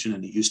recognition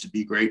and he used to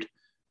be great.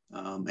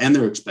 And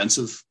they're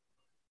expensive.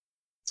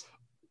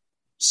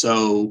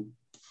 So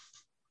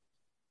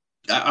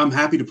I'm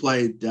happy to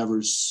play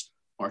Devers,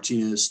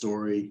 Martinez,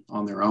 Story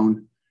on their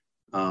own.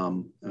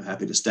 I'm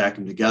happy to stack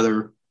them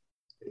together.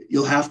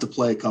 You'll have to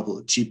play a couple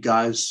of cheap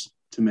guys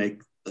to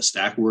make a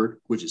stack work,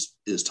 which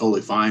is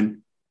totally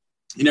fine.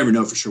 You never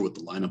know for sure what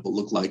the lineup will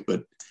look like,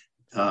 but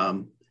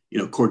Cordero,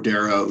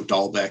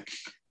 Dahlbeck,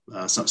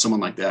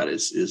 someone like that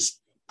is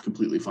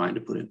completely fine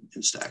to put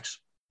in stacks.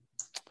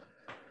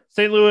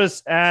 St.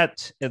 Louis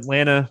at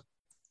Atlanta,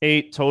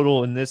 8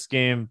 total in this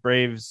game.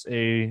 Braves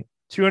a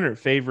 200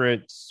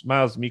 favorite.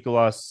 Miles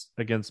Mikolas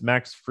against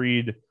Max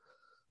Fried.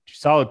 Two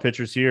solid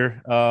pitchers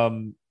here.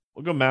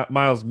 We'll go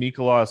Miles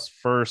Mikolas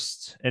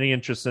first. Any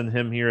interest in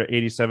him here at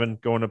 87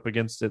 going up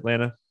against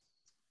Atlanta?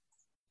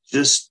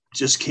 Just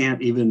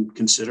can't even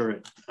consider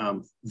it.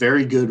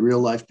 Very good real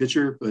life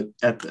pitcher, but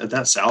at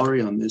that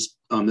salary on this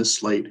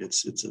slate,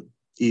 it's a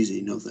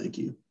easy no thank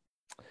you.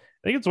 I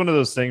think it's one of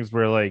those things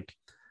where like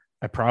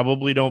I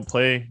probably don't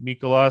play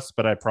Mikolas,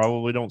 but I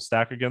probably don't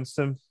stack against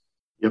him.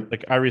 Yep.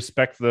 Like I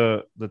respect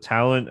the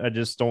talent. I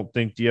just don't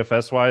think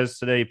DFS wise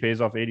today he pays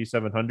off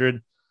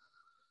 8,700.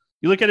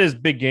 You look at his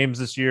big games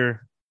this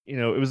year, it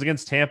was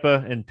against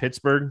Tampa and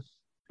Pittsburgh.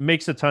 It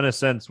makes a ton of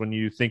sense when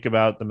you think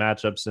about the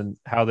matchups and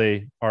how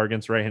they are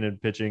against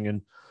right-handed pitching.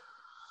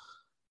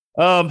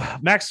 And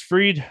Max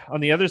Fried on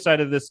the other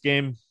side of this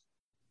game,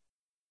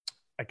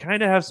 I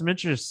kind of have some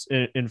interest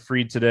in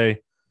Fried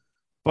today,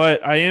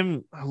 but I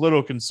am a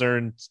little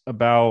concerned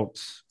about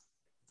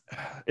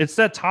it's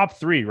that top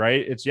three,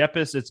 right? It's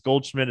Yepes, it's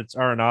Goldschmidt, it's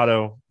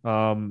Arenado.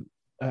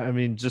 I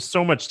mean, just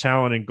so much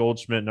talent in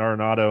Goldschmidt and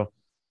Arenado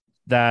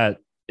that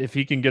if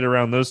he can get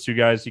around those two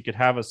guys, he could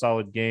have a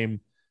solid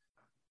game.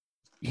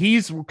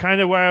 He's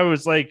kind of where I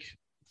was like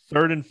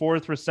third and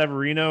fourth for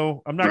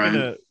Severino. I'm not going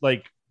to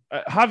like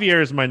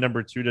Javier is my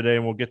number 2 today,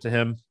 and we'll get to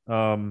him.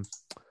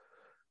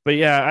 But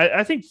yeah,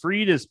 I think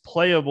Fried is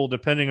playable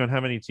depending on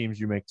how many teams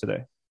you make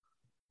today.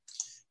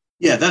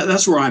 Yeah,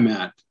 that's where I'm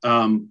at.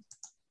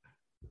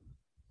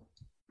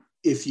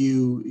 If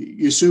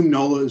you assume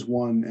Nola is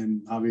 1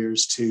 and Javier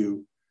is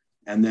 2,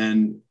 and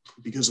then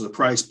because of the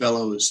price,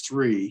 Bello is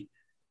 3,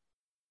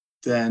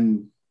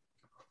 then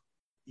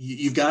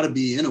you've got to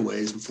be in a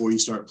ways before you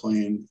start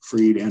playing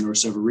Fried and or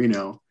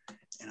Severino.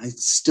 And I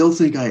still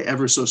think I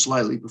ever so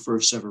slightly prefer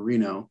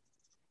Severino,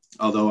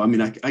 although, I mean,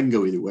 I can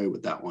go either way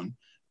with that one.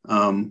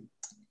 I'm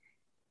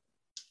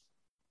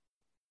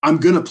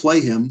going to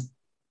play him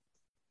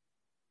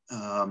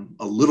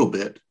a little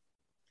bit,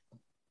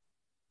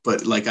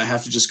 but like I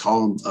have to just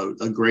call him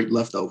a great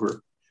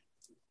leftover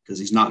because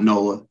he's not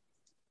Nola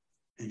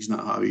and he's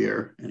not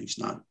Javier and he's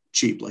not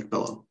cheap like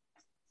Bello.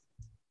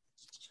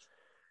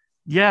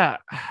 Yeah.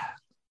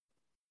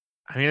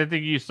 I mean, I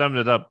think you summed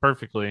it up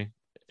perfectly.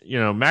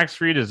 Max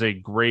Fried is a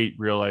great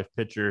real life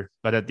pitcher,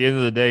 but at the end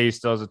of the day, he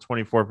still has a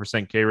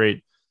 24% K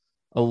rate,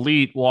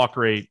 elite walk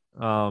rate.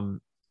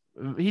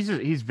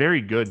 He's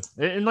very good.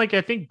 And like,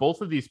 I think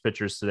both of these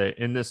pitchers today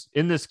in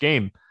this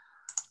game,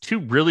 2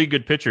 really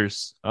good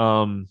pitchers.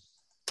 I mean,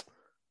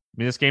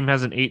 this game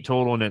has an 8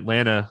 total in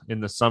Atlanta in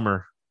the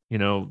summer.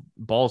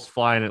 Balls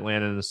fly in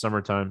Atlanta in the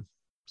summertime.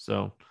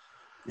 So,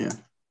 yeah.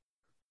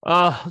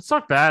 Let's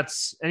talk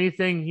bats.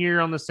 Anything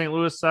here on the St.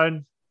 Louis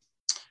side?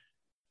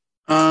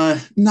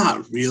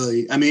 Not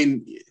really. I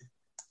mean,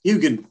 you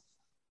can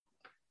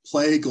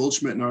play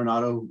Goldschmidt and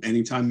Arenado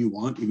anytime you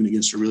want, even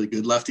against a really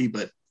good lefty,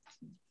 but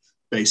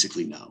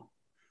basically no.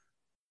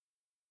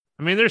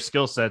 I mean, their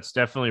skill sets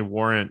definitely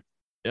warrant,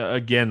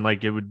 again,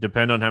 like it would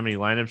depend on how many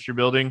lineups you're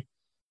building,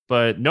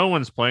 but no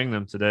one's playing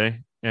them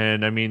today.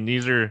 And I mean,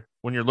 these are,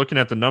 when you're looking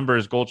at the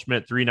numbers,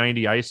 Goldschmidt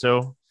 390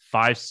 ISO,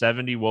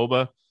 570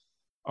 WOBA,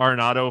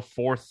 Arenado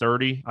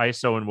 430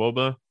 ISO and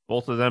WOBA,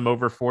 both of them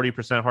over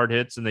 40% hard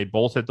hits, and they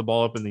both hit the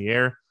ball up in the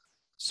air.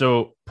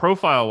 So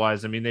profile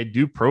wise, I mean, they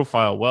do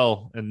profile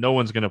well, and no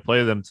one's going to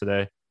play them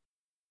today.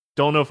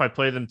 Don't know if I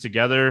play them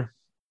together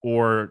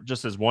or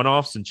just as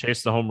one-offs and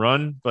chase the home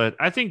run, but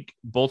I think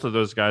both of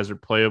those guys are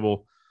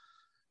playable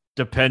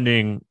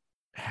depending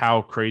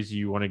how crazy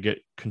you want to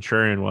get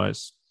contrarian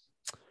wise.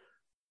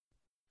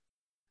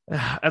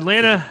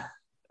 Atlanta,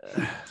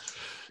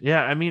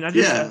 yeah, I mean,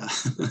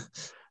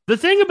 the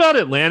thing about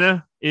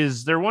Atlanta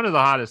is they're one of the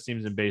hottest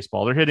teams in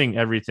baseball. They're hitting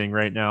everything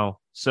right now.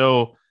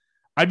 So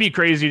I'd be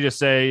crazy to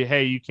say,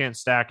 hey, you can't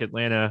stack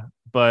Atlanta,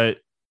 but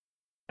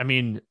I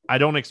mean, I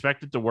don't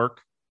expect it to work.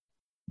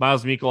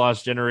 Miles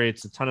Mikolas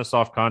generates a ton of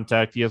soft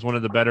contact. He has one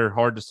of the better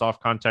hard to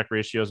soft contact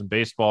ratios in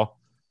baseball,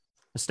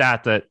 a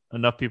stat that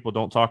enough people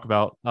don't talk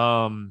about.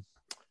 And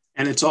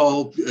it's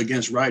all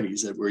against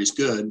righties where he's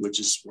good, which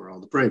is where all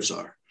the Braves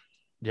are.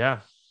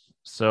 Yeah.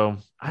 So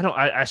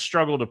I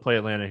struggle to play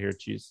Atlanta here,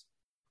 Cheese.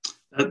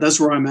 That's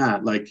where I'm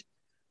at. Like,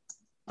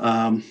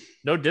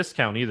 no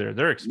discount either.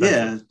 They're expensive.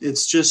 Yeah,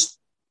 it's just,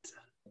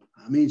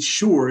 I mean,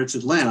 sure, it's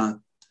Atlanta.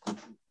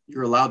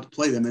 You're allowed to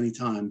play them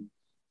anytime.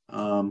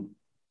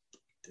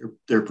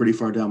 They're pretty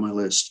far down my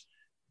list.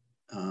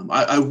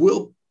 I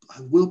will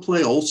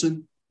play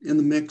Olsen in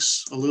the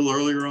mix a little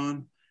earlier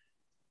on,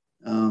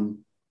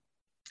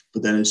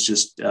 but then it's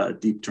just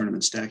deep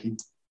tournament stacking.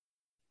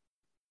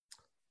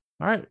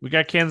 All right, we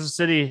got Kansas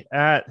City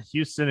at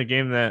Houston, a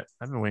game that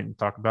I've been waiting to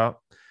talk about.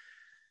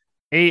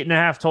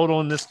 8.5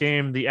 total in this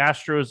game. The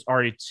Astros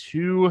are a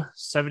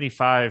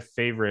 275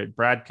 favorite.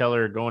 Brad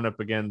Keller going up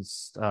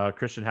against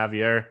Christian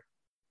Javier.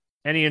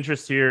 Any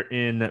interest here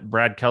in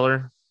Brad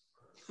Keller?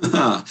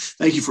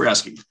 Thank you for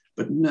asking,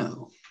 but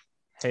no.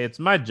 Hey, it's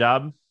my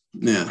job.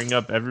 Yeah. Bring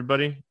up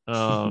everybody.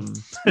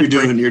 You're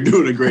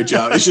doing a great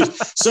job. It's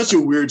just such a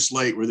weird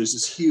slate where there's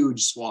this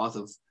huge swath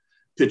of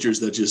pitchers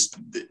that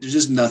there's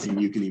just nothing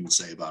you can even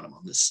say about them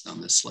on this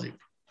slate.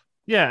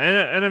 Yeah,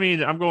 and I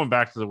mean, I'm going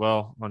back to the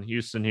well on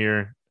Houston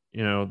here.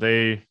 You know,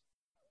 they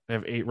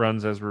have 8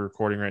 runs as we're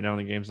recording right now, and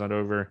the game's not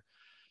over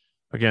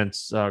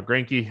against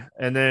Greinke.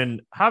 And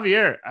then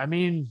Javier, I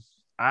mean,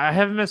 I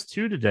haven't missed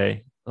 2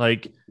 today.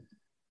 Like,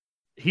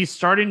 he's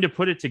starting to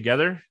put it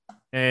together,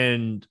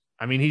 and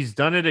I mean, he's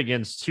done it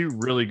against 2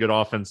 really good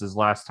offenses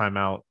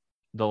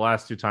the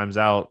last 2 times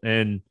out.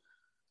 And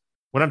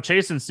when I'm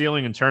chasing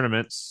ceiling in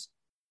tournaments,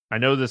 I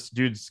know this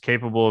dude's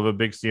capable of a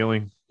big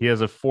ceiling. He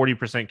has a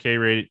 40% K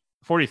rate,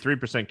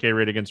 43% K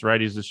rate against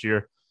righties this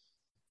year.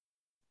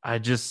 I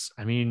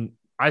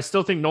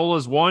still think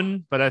Nola's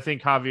 1, but I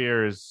think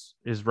Javier is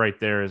right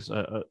there as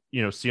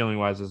ceiling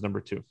wise as number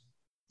 2.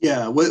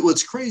 Yeah.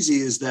 What's crazy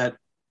is that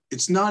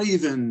it's not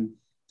even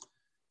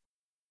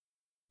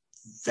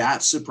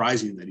that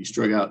surprising that he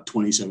struck out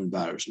 27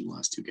 batters in the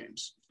last 2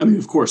 games. I mean,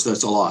 of course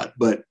that's a lot,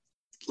 but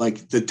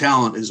like the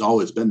talent has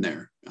always been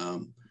there. I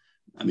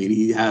mean,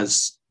 he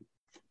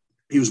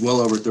was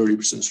well over 30%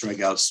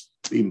 strikeouts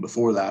even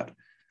before that.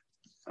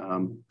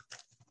 And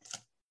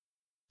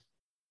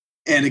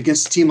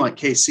against a team like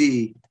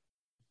KC,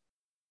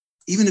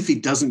 even if he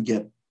doesn't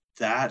get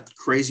that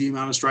crazy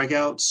amount of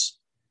strikeouts,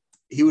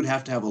 he would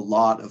have to have a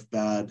lot of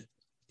bad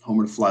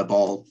homer to fly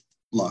ball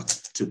luck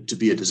to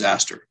be a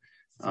disaster.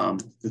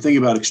 The thing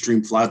about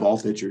extreme fly ball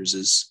pitchers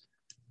is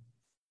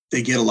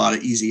they get a lot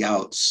of easy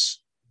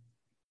outs.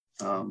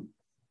 And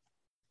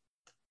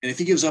if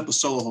he gives up a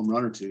solo home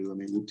run or 2, I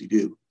mean,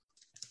 whoop-de-doo.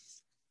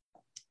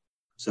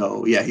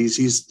 So, yeah,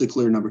 he's the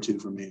clear number 2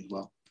 for me as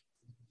well.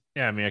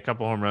 Yeah, I mean, a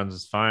couple home runs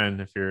is fine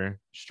if you're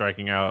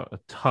striking out a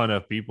ton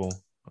of people.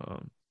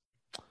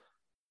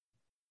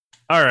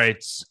 All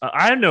right.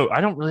 I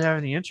don't really have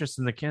any interest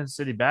in the Kansas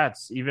City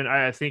bats. Even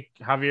I think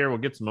Javier will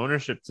get some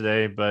ownership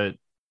today, but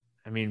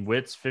I mean,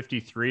 Witt's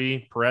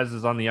 53, Perez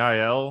is on the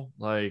IL.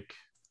 Like,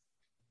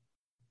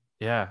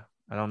 yeah,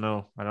 I don't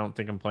know. I don't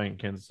think I'm playing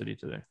Kansas City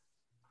today.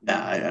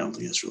 Nah, I don't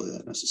think that's really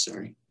that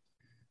necessary.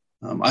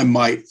 I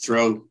might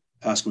throw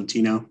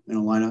Pasquantino in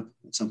a lineup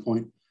at some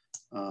point,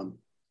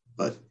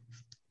 but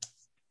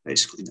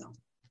basically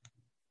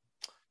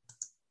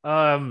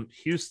no.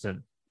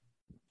 Houston.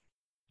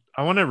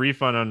 I want a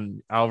refund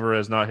on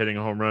Alvarez not hitting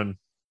a home run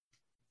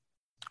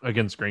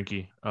against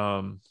Greinke.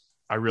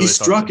 He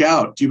struck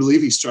out. Do you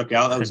believe he struck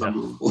out? That was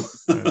unbelievable.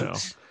 I know.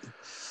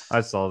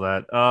 I saw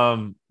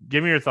that.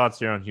 Give me your thoughts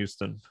here on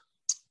Houston.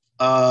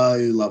 I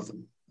love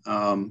them.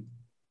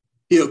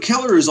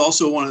 Keller is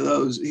also one of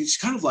those. He's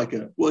kind of like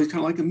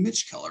a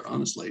Mitch Keller,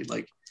 honestly.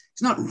 Like,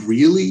 he's not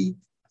really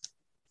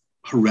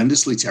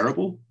horrendously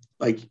terrible.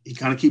 Like he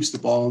kind of keeps the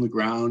ball on the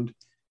ground,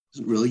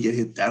 doesn't really get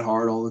hit that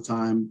hard all the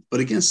time. But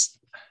against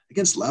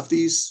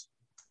lefties,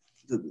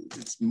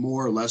 it's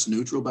more or less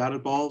neutral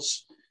batted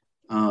balls,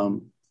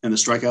 and the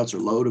strikeouts are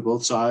low to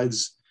both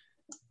sides.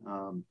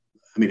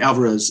 I mean,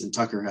 Alvarez and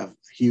Tucker have a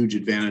huge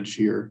advantage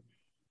here,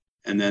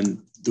 and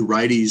then the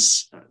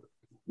righties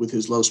with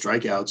his low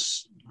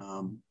strikeouts,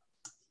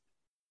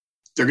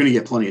 they're going to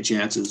get plenty of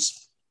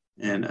chances.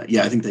 And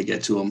I think they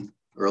get to him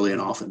early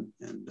and often.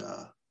 And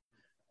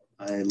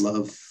I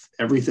love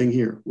everything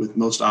here with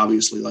most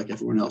obviously, like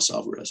everyone else,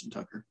 Alvarez and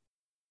Tucker.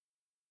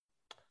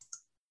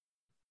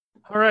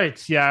 All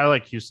right. Yeah, I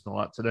like Houston a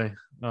lot today.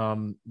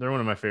 They're one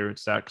of my favorite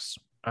stacks.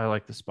 I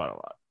like this spot a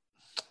lot.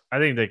 I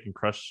think they can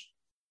crush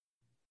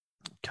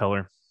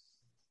Keller.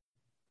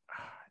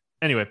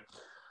 Anyway,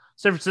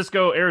 San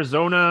Francisco,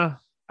 Arizona,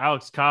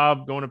 Alex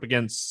Cobb going up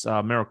against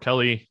Merrill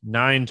Kelly,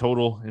 9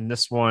 total in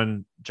this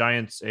one.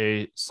 Giants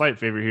a slight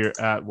favorite here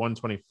at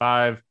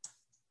 125.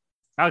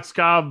 Alex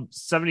Cobb,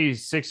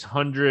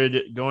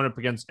 7,600 going up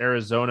against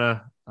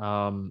Arizona.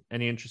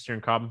 Any interest here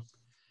in Cobb?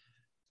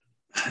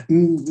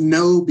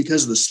 No,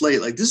 because of the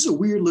slate. Like, this is a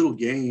weird little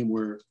game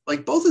where,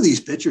 like, both of these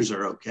pitchers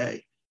are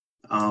okay.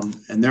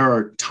 And there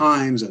are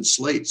times and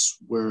slates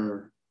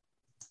where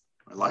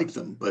I like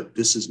them, but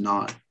this is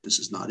not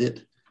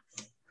it.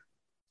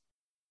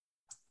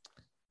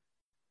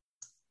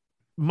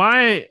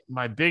 My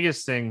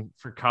biggest thing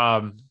for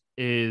Cobb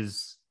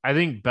is I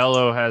think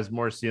Bello has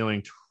more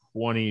ceiling,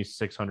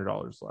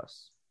 $2,600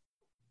 less.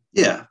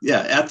 Yeah.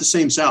 At the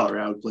same salary,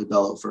 I would play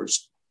Bello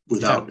first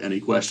without any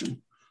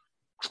question.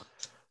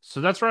 So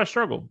that's where I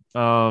struggle.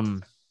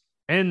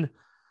 And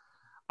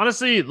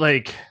honestly,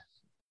 like,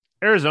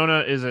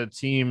 Arizona is a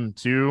team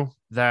too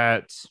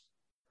that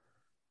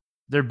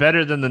they're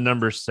better than the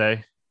numbers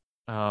say.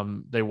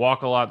 They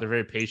walk a lot. They're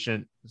very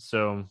patient.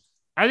 So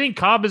I think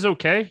Cobb is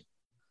okay.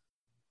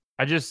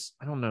 I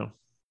don't know.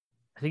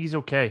 I think he's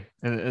okay.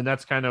 And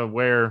that's kind of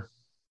where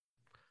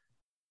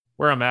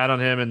I'm at on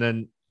him. And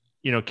then,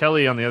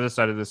 Kelly on the other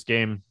side of this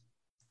game,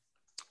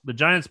 the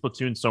Giants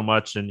platoon so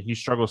much and he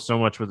struggles so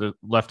much with the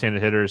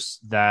left-handed hitters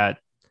that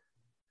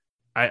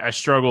I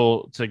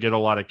struggle to get a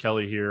lot of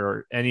Kelly here,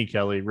 or any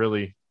Kelly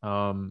really,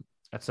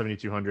 at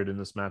 7,200 in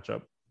this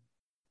matchup.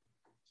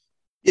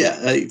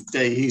 Yeah,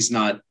 he's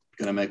not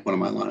going to make one of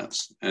my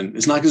lineups. And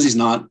it's not because he's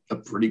not a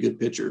pretty good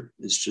pitcher.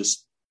 It's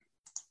just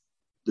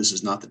this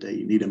is not the day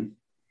you need him.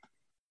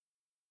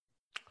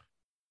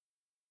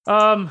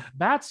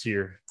 Bats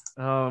here.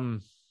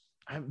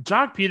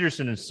 Jock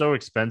Peterson is so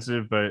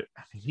expensive, but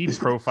he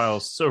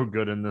profiles so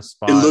good in this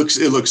spot.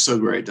 It looks so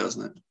great,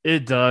 doesn't it?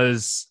 It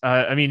does.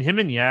 I mean, him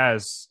and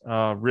Yaz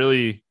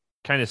really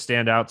kind of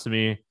stand out to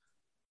me.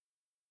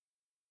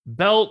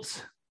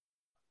 Belt,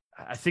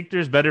 I think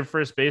there's better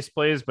first base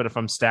plays, but if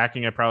I'm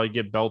stacking, I probably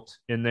get Belt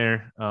in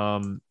there.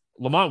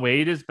 Lamont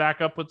Wade is back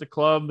up with the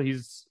club.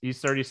 He's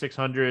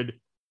 3,600.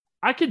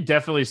 I could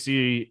definitely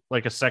see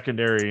like a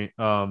secondary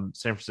San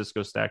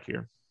Francisco stack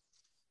here.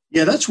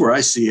 Yeah, that's where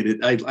I see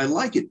it. I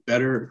like it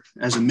better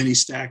as a mini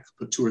stack,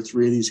 put 2 or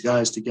 3 of these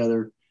guys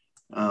together.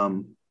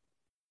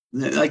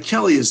 Like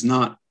Kelly is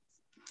not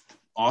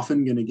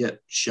often going to get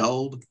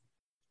shelled.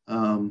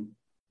 Now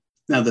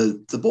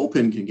the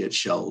bullpen can get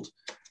shelled.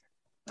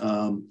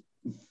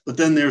 But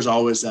then there's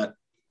always that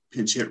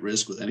pinch hit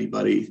risk with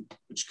anybody,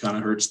 which kind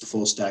of hurts the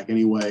full stack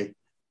anyway.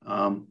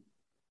 I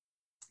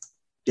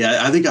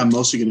think I'm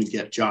mostly going to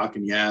get Jock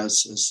and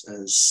Yaz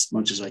as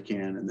much as I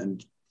can. And then,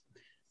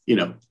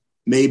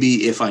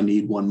 maybe if I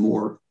need one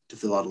more to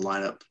fill out a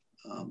lineup,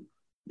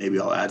 maybe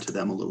I'll add to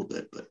them a little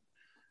bit, but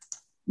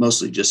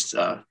mostly just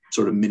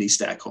sort of mini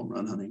stack home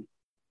run hunting.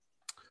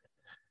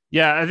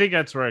 Yeah, I think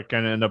that's where I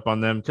kind of end up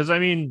on them. Because, I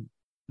mean,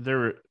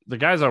 the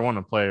guys I want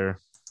to play are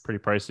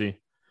pretty pricey.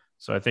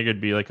 So I think it'd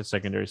be like a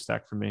secondary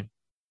stack for me.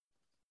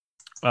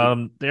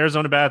 The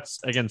Arizona bats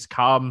against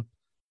Cobb.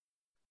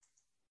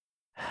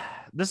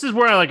 This is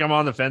where I'm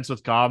on the fence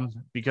with Cobb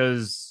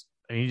because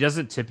he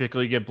doesn't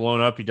typically get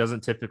blown up. He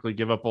doesn't typically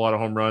give up a lot of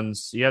home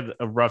runs. He had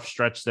a rough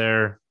stretch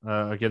there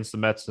against the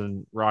Mets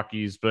and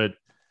Rockies, but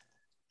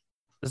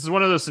this is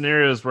one of those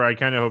scenarios where I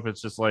kind of hope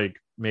it's just like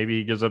maybe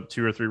he gives up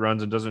 2 or 3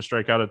 runs and doesn't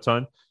strike out a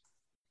ton.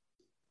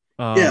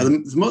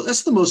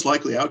 That's the most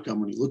likely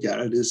outcome when you look at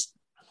it is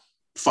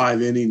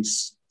 5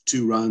 innings,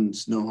 2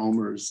 runs, no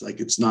homers. Like,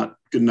 it's not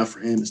good enough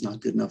for him. It's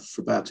not good enough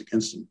for bats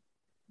against him.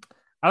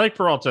 I like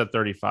Peralta at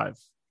 35.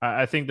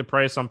 I think the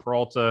price on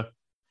Peralta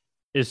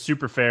is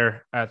super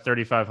fair at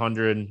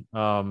 3,500.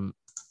 I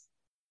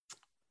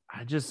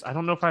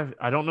don't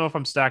know if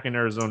I'm stacking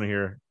Arizona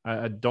here.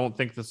 I don't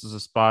think this is a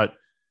spot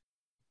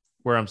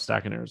where I'm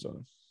stacking Arizona.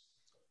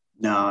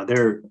 No,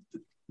 they're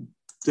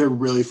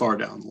really far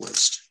down the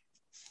list.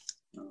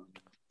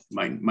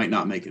 Might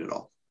not make it at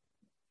all.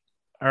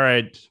 All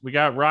right, we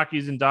got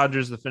Rockies and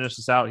Dodgers to finish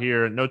this out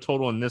here. No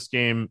total in this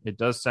game. It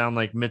does sound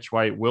like Mitch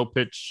White will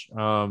pitch.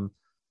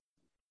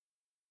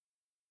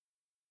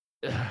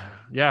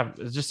 Yeah,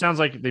 it just sounds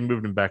like they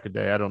moved him back a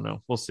day. I don't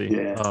know. We'll see.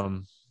 Yeah.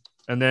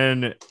 And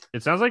then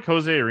it sounds like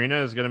Jose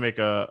Arena is going to make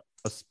a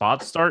a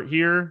spot start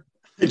here.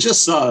 I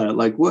just saw that.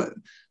 Like, what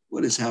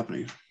is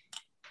happening?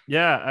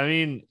 Yeah, I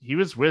mean, he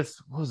was with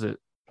what was it,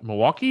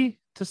 Milwaukee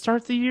to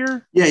start the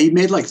year? Yeah, he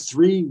made like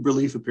 3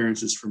 relief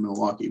appearances for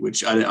Milwaukee,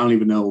 which I don't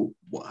even know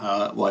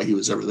why he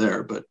was ever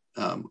there. But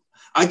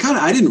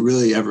I didn't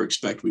really ever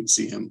expect we'd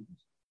see him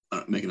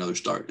make another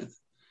start in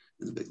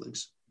the big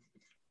leagues.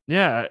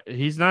 Yeah,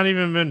 he's not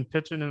even been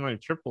pitching in like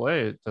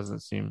AAA. It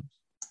doesn't seem.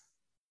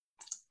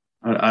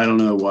 I don't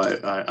know why.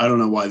 I don't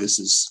know why this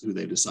is who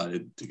they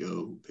decided to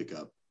go pick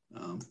up.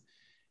 Um,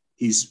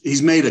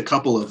 he's made a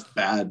couple of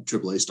bad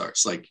AAA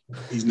starts. Like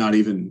he's not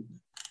even.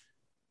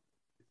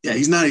 Yeah,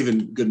 he's not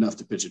even good enough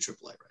to pitch a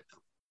AAA right now.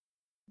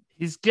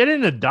 He's getting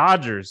the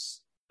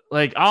Dodgers.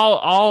 Like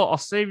I'll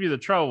save you the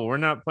trouble. We're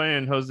not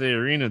playing Jose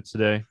Arena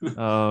today.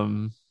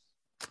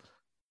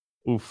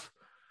 Oof.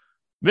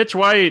 Mitch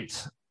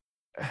White.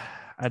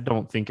 I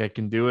don't think I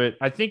can do it.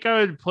 I think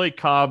I would play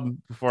Cobb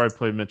before I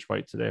played Mitch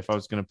White today if I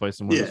was going to play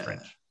someone this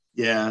range.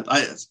 Yeah.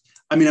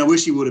 I mean, I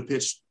wish he would have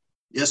pitched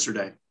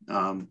yesterday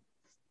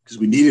because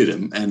we needed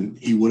him, and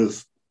he would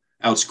have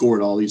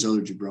outscored all these other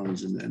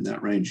jabronis in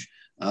that range.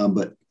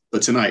 But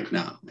tonight,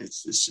 no,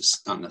 it's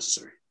just not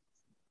necessary.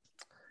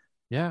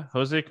 Yeah,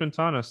 Jose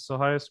Quintana, still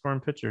highest scoring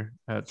pitcher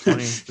at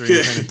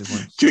 23 fantasy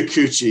points.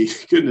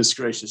 Kikuchi, goodness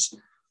gracious.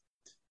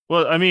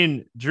 Well, I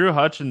mean, Drew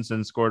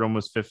Hutchinson scored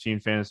almost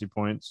 15 fantasy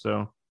points.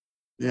 So,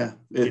 yeah,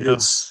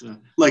 it's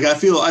like I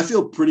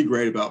feel pretty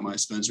great about my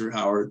Spencer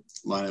Howard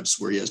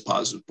lineups where he has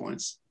positive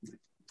points.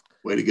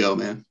 Way to go,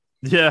 man.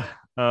 Yeah.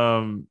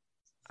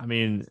 I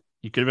mean,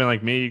 you could have been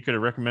like me. You could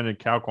have recommended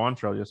Cal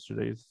Quantrill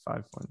yesterday. He's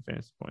 5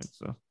 fantasy points.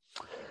 So,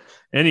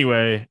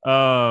 anyway,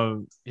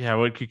 yeah,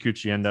 what did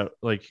Kikuchi end up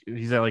like?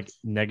 He's at like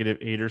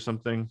 -8 or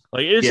something.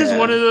 Like, it's just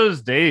one of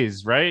those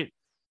days, right?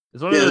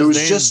 It's one of those there was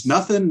days. Just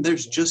nothing.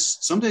 There's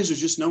just some days there's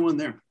just no one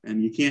there,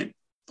 and you can't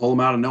pull them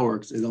out of nowhere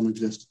because they don't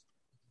exist.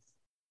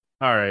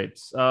 All right.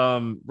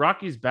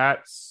 Rocky's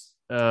bats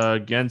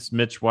against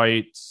Mitch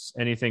White.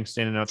 Anything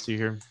standing out to you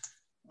here?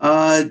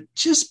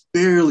 Just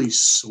barely,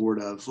 sort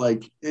of.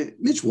 Like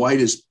Mitch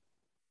White is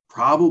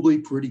probably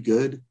pretty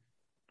good.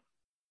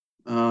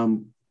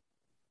 But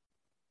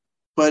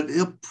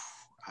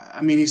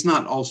he's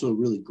not also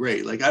really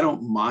great. Like I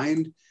don't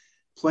mind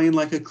playing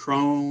like a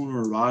Crone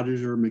or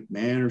Rogers or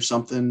McMahon or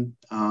something.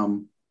 But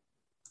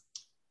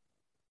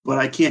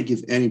I can't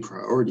give any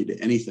priority to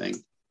anything.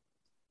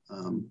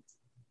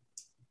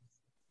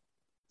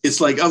 It's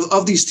like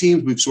of these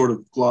teams we've sort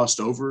of glossed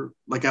over.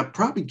 Like I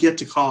probably get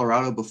to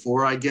Colorado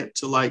before I get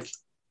to like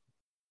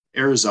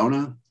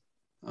Arizona.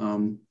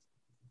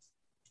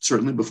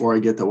 Certainly before I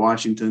get to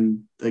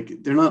Washington.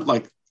 Like they're not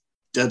like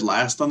dead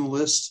last on the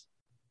list,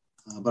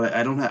 but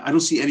I don't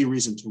see any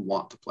reason to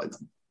want to play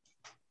them.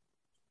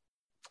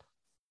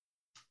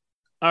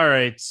 All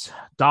right,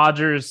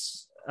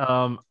 Dodgers.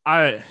 I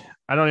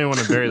don't even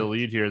want to bury the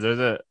lead here.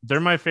 They're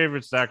my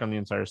favorite stack on the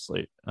entire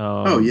slate.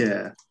 Oh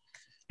yeah.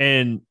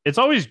 And it's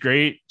always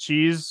great,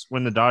 Cheese,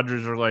 when the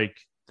Dodgers are like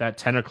that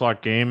 10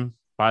 o'clock game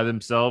by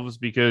themselves,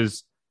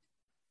 because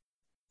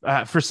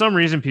for some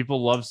reason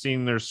people love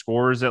seeing their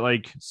scores at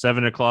like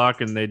 7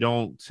 o'clock, and they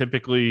don't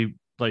typically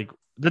like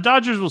the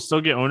Dodgers will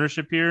still get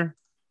ownership here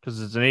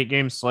because it's an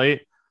 8-game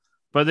slate,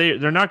 but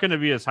they're not going to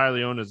be as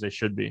highly owned as they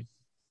should be.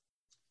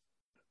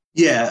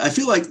 Yeah, I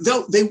feel like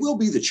they will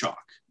be the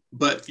chalk,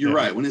 but you're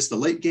right. When it's the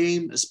late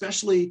game,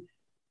 especially,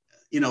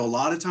 a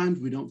lot of times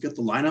we don't get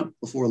the lineup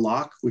before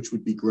lock, which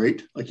would be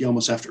great. Like you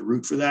almost have to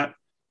root for that.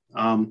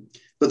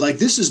 But like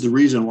this is the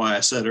reason why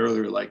I said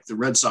earlier, like the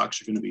Red Sox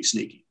are going to be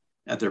sneaky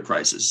at their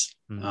prices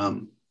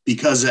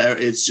because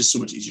it's just so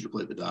much easier to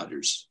play the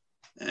Dodgers,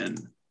 and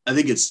I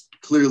think it's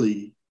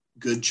clearly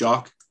good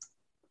chalk.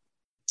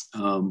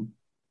 And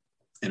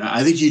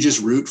I think you just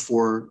root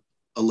for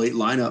a late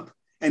lineup.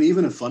 And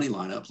even a funny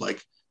lineup,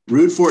 like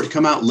root for it to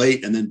come out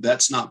late and then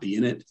Betts not be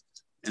in it.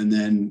 And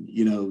then,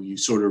 you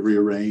sort of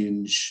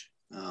rearrange.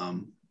 I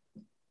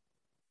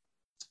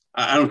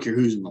don't care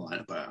who's in the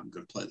lineup. I'm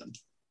going to play them.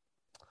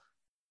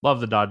 Love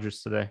the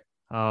Dodgers today.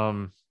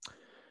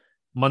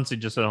 Muncy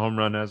just hit a home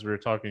run as we were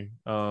talking.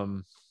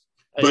 But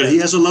he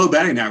has a low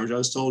batting average. I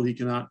was told he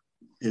cannot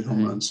hit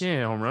home runs.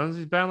 Yeah, home runs.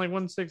 He's batting like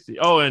 160.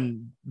 Oh,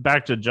 and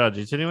back to Judge.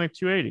 He's hitting like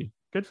 280.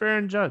 Good for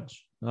Aaron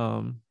Judge.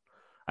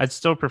 I'd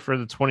still prefer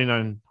the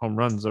 29 home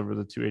runs over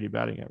the 280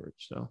 batting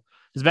average. So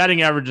his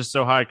batting average is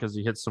so high because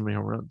he hits so many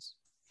home runs.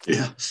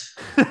 Yeah.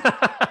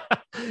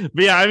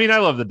 But yeah, I mean, I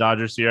love the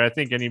Dodgers here. I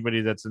think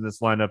anybody that's in this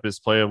lineup is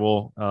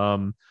playable.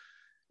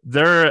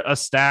 They're a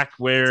stack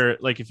where,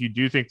 like, if you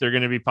do think they're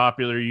going to be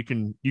popular, you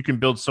can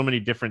build so many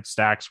different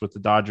stacks with the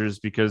Dodgers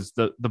because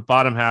the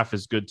bottom half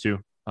is good too.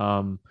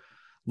 Lamb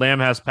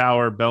has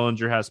power.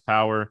 Bellinger has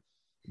power.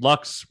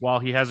 Lux, while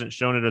he hasn't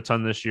shown it a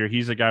ton this year,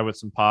 he's a guy with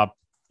some pop.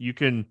 You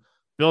can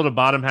build a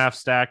bottom half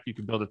stack. You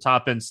can build a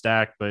top end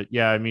stack. But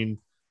yeah, I mean,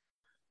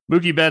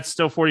 Mookie Betts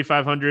still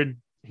 4,500.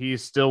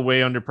 He's still way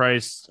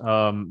underpriced.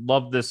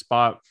 Love this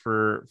spot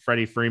for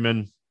Freddie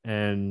Freeman.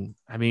 And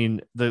I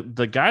mean,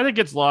 the guy that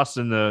gets lost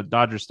in the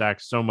Dodger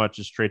stack so much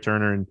is Trey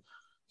Turner. And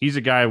he's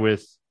a guy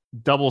with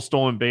double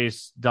stolen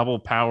base, double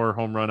power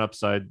home run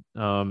upside.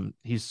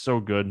 He's so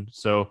good.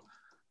 So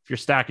if you're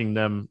stacking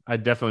them,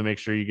 I'd definitely make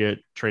sure you get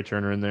Trey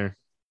Turner in there.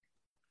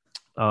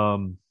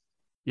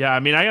 Yeah, I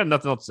mean, I got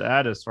nothing else to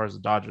add as far as the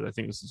Dodgers. I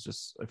think this is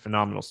just a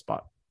phenomenal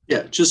spot.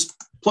 Yeah, just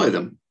play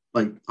them.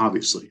 Like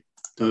obviously,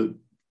 and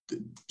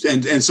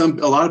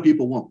a lot of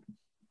people won't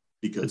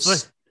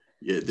because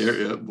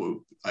they're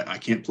I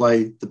can't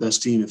play the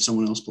best team if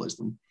someone else plays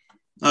them.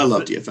 I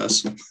love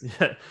DFS.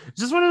 Yeah,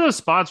 just one of those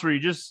spots where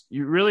you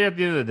really at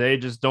the end of the day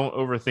just don't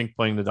overthink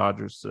playing the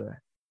Dodgers today,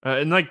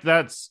 and like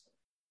that's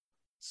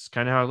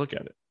kind of how I look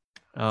at it.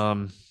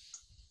 All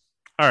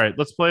right,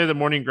 let's play the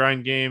morning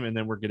grind game, and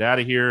then we'll get out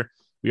of here.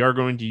 We are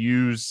going to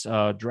use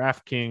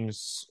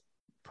DraftKings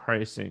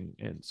pricing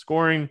and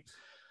scoring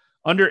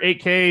under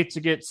 8K to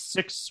get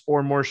 6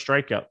 or more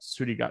strikeouts.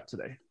 Who do you got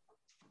today?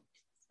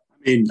 I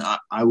mean,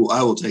 I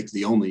will take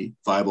the only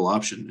viable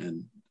option,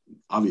 and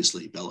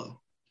obviously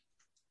Bello.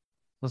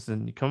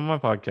 Listen, you come on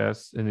my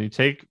podcast and you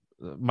take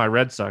my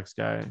Red Sox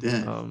guy.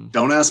 Yeah.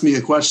 Don't ask me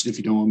a question if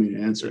you don't want me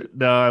to answer it.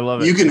 No, I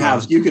love it. You can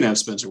have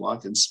Spencer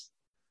Watkins.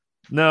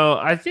 No,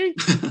 I think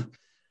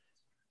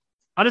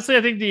honestly,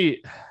 I think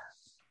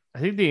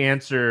the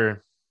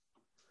answer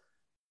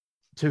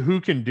to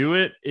who can do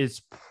it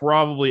is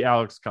probably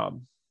Alex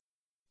Cobb.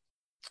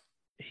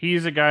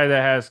 He's a guy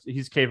that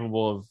he's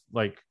capable of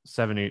like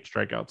 7-8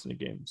 strikeouts in a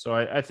game. So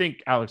I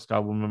think Alex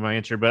Cobb will be my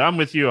answer, but I'm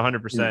with you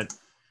 100%. Yeah.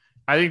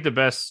 I think the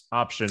best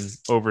option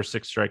over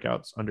 6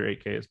 strikeouts under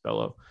 8K is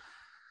Bello.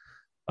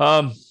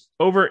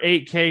 Over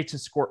 8K to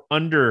score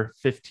under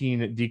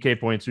 15 DK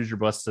points. Who's your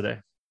bust today?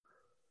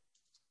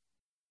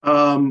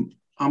 I'm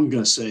going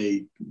to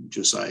say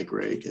Josiah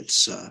Gray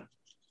gets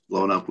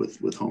blown up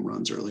with home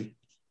runs early.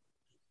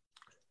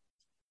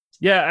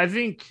 Yeah, I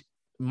think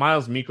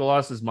Miles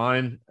Mikolas is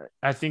mine.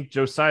 I think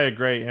Josiah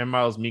Gray and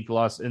Miles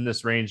Mikolas in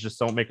this range just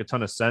don't make a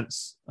ton of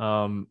sense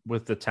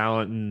with the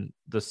talent and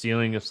the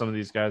ceiling of some of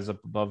these guys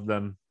up above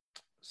them.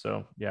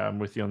 So, yeah, I'm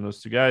with you on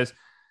those two guys.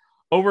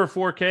 Over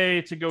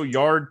 4K to go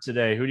yard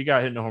today. Who do you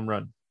got hitting a home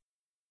run?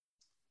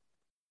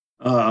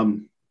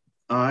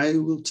 I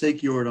will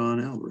take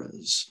Yordan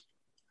Alvarez.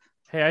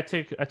 Hey, I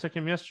took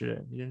him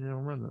yesterday. He didn't hit a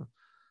home run, though.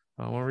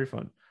 I want a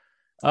refund.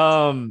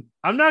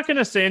 I'm not going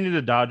to say any of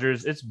the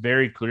Dodgers. It's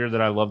very clear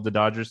that I love the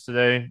Dodgers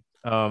today.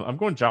 I'm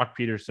going Jock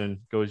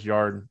Peterson goes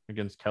yard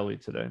against Kelly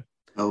today.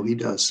 Oh, he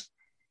does.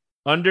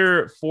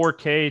 Under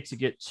 4K to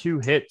get 2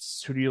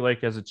 hits. Who do you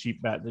like as a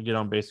cheap bat to get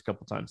on base a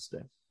couple times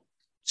today?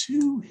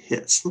 2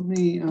 hits. Let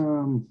me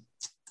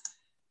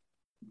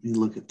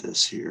look at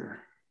this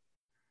here.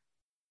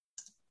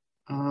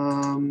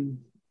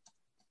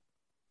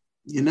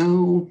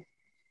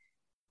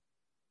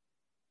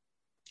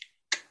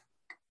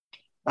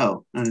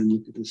 Oh, I didn't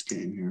look at this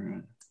game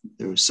here.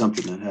 There was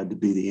something that had to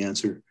be the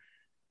answer.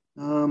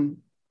 I'll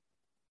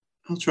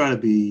try to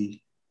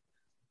be.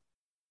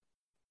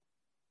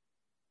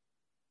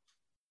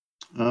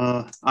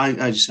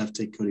 I just have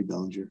to take Cody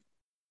Bellinger.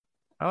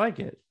 I like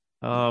it.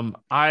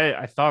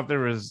 I thought there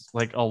was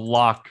like a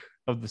lock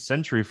of the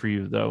century for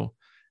you though,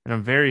 and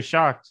I'm very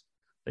shocked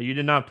that you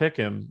did not pick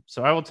him.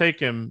 So I will take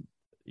him.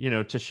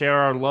 To share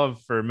our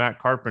love for Matt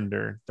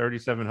Carpenter,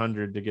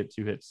 3,700 to get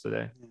 2 hits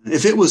today.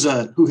 If it was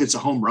who hits a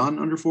home run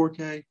under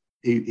 4K,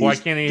 why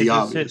can't he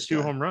just hit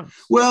 2 home runs?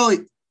 Well,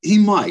 he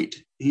might.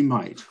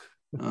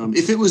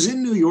 If it was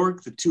in New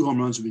York, the 2 home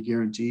runs would be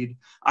guaranteed.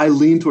 I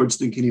lean towards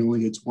thinking he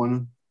only hits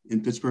 1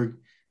 in Pittsburgh.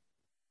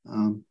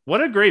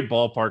 What a great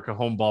ballpark, a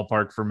home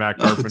ballpark for Matt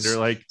Carpenter.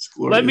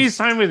 Let me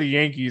sign with the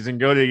Yankees and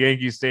go to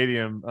Yankee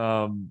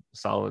Stadium.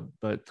 Solid,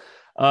 but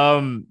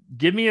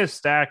give me a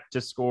stack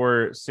to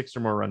score 6 or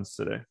more runs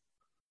today.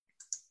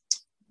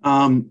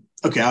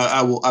 Okay,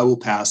 I will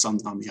pass on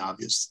the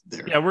obvious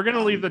there. Yeah, we're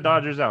gonna leave the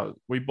Dodgers out.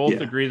 We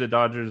both agree the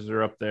Dodgers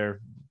are up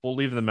there. We'll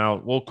leave them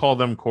out. We'll call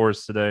them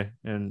cores today,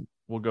 and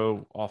we'll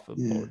go off of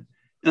the board.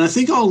 And I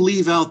think I'll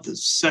leave out the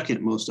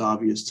second most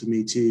obvious to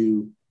me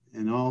too,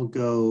 and I'll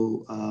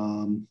go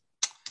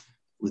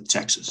with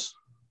Texas.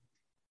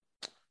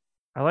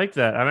 I like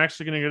that. I'm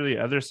actually going to go to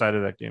the other side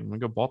of that game. I'm going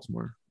to go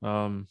Baltimore.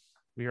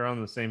 We are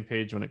on the same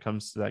page when it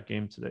comes to that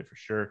game today for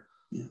sure.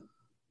 Yeah.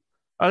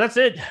 That's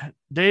it,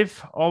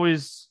 Dave.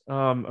 Always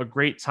a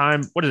great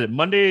time. What is it?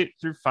 Monday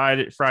through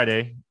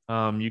Friday.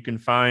 You can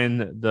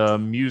find the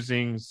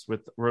musings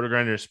with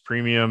RotoGrinders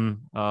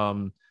Premium.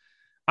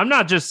 I'm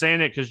not just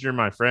saying it because you're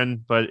my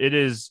friend, but it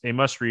is a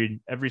must read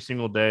every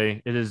single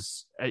day. It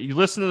is. You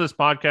listen to this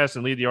podcast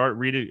and read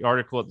the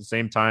article at the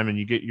same time, and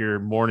you get your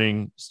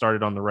morning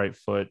started on the right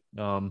foot.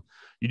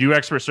 You do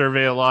expert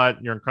survey a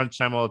lot. You're in crunch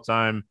time all the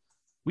time.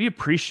 We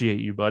appreciate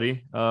you,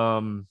 buddy.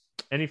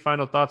 Any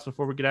final thoughts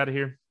before we get out of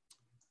here?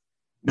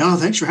 No,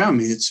 thanks for having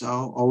me. It's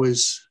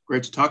always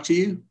great to talk to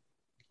you,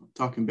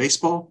 talking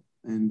baseball,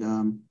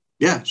 and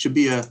should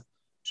be a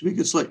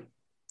good slate.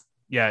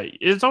 Yeah,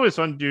 it's always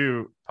fun to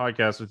do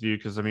podcasts with you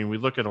because we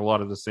look at a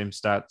lot of the same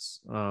stats.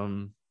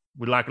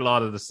 We like a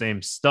lot of the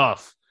same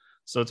stuff,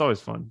 so it's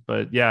always fun.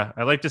 But yeah,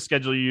 I like to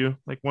schedule you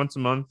like once a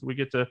month. We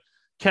get to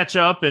catch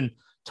up, and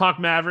talk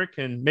Maverick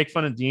and make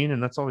fun of Dean,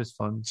 and that's always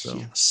fun. So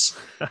yes.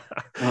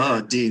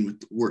 Dean with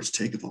the worst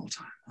take of all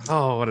time.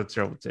 Oh, what a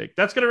terrible take.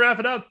 That's going to wrap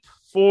it up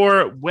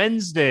for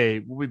Wednesday.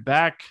 We'll be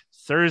back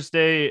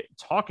Thursday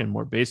talking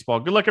more baseball.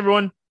 Good luck,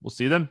 everyone. We'll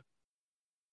see you then.